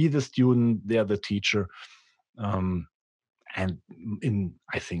be the student, they are the teacher, and in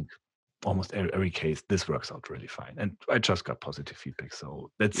I think almost every case this works out really fine, and I just got positive feedback,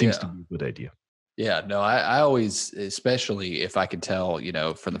 so that seems to be a good idea. Yeah, no, I always, especially if I could tell,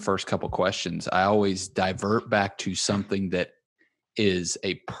 from the first couple questions, I always divert back to something that is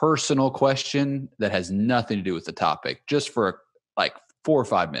a personal question that has nothing to do with the topic, just for like 4 or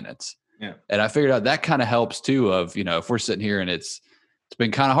 5 minutes. Yeah. And I figured out that kind of helps too, of, if we're sitting here and it's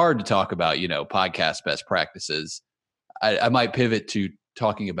been kind of hard to talk about, podcast best practices, I might pivot to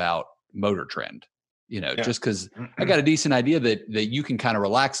talking about Motor Trend, just because I got a decent idea that you can kind of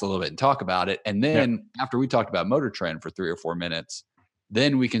relax a little bit and talk about it. And then after we talked about Motor Trend for 3 or 4 minutes,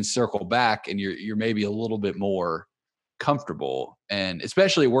 then we can circle back and you're maybe a little bit more comfortable. And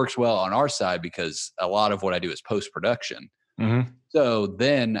especially it works well on our side because a lot of what I do is post-production. So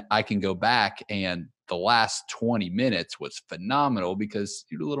then I can go back, and the last 20 minutes was phenomenal because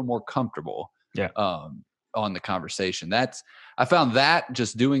you're a little more comfortable on the conversation. I found that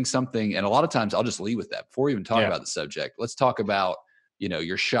just doing something, and a lot of times I'll just lead with that before we even talk about the subject. Let's talk about,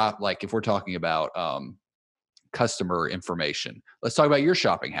 your shop. Like if we're talking about customer information, let's talk about your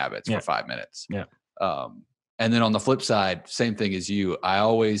shopping habits for 5 minutes. And then on the flip side, same thing as you, I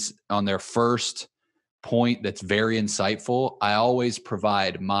always, on their first point that's very insightful, I always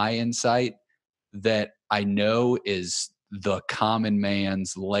provide my insight that I know is the common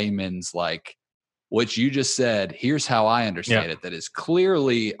man's, layman's, like what you just said, here's how I understand it, that is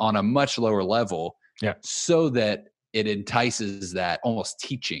clearly on a much lower level, so that it entices that almost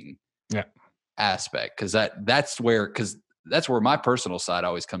teaching aspect. Because that's where, because that's where my personal side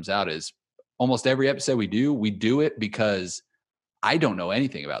always comes out is almost every episode we do it because I don't know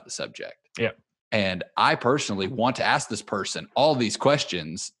anything about the subject. Yeah. And I personally want to ask this person all these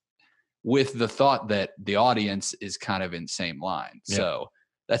questions with the thought that the audience is kind of in the same line. Yeah. So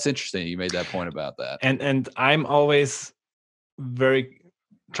that's interesting. You made that point about that. And I'm always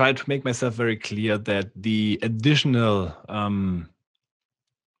trying to make myself very clear that the additional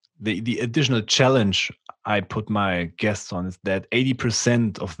the additional challenge I put my guests on is that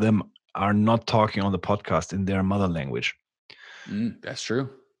 80% of them are not talking on the podcast in their mother language. That's true.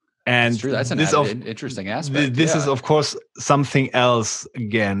 And that's true. That's an interesting aspect. This is, of course, something else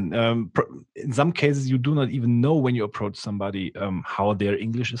again. In some cases, you do not even know when you approach somebody how their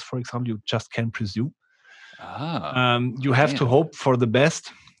English is, for example. You just can presume. You have to hope for the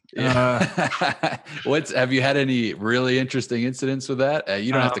best. Yeah. Have you had any really interesting incidents with that?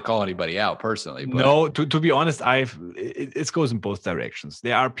 You don't have to call anybody out personally. But. No, to be honest, it goes in both directions.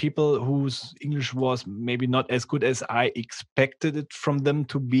 There are people whose English was maybe not as good as I expected it from them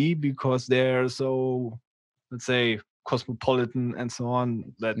to be because they're so, let's say, cosmopolitan and so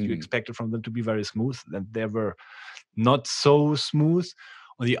on that you expected from them to be very smooth, and they were not so smooth.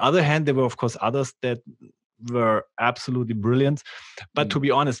 On the other hand, there were, of course, others that were absolutely brilliant. But to be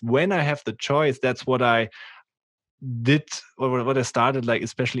honest, when I have the choice, that's what I did, or what I started, like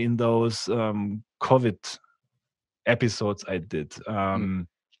especially in those COVID episodes I did.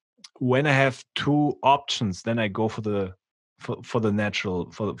 When I have two options, then I go for the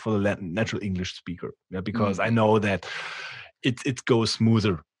natural English speaker. Yeah, because I know that it goes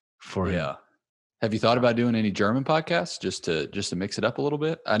smoother for him. Yeah. Have you thought about doing any German podcasts just to mix it up a little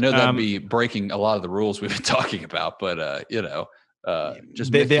bit? I know that'd be breaking a lot of the rules we've been talking about, but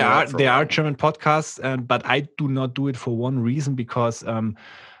just there are German podcasts, but I do not do it for one reason, because I'm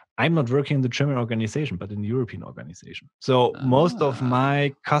not working in the German organization, but in the European organization. So most of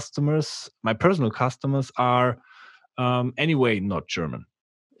my customers, my personal customers, are anyway not German.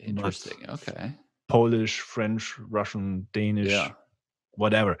 Interesting. Okay. Polish, French, Russian, Danish. Yeah.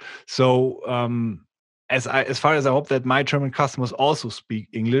 Whatever. So as far as I hope that my German customers also speak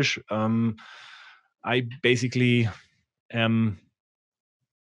English, I basically I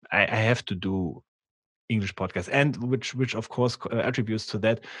have to do English podcasts, and which of course attributes to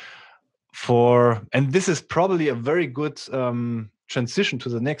that. And this is probably a very good transition to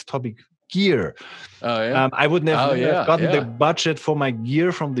the next topic. Gear. Oh yeah. I wouldn't have gotten the budget for my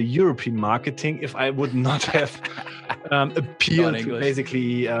gear from the European marketing if I would not have appealed to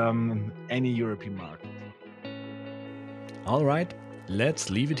basically any European market. All right, let's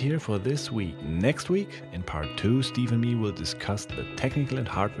leave it here for this week. Next week, in part 2, Steve and me will discuss the technical and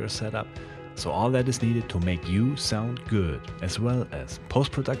hardware setup. So all that is needed to make you sound good, as well as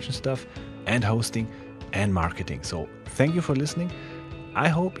post-production stuff and hosting and marketing. So thank you for listening. I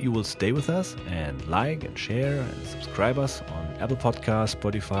hope you will stay with us and like and share and subscribe us on Apple Podcasts,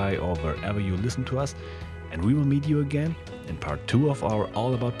 Spotify, or wherever you listen to us. And we will meet you again in part 2 of our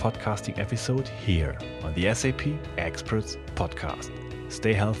All About Podcasting episode here on the SAP Experts Podcast.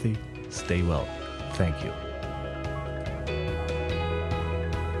 Stay healthy, stay well. Thank you.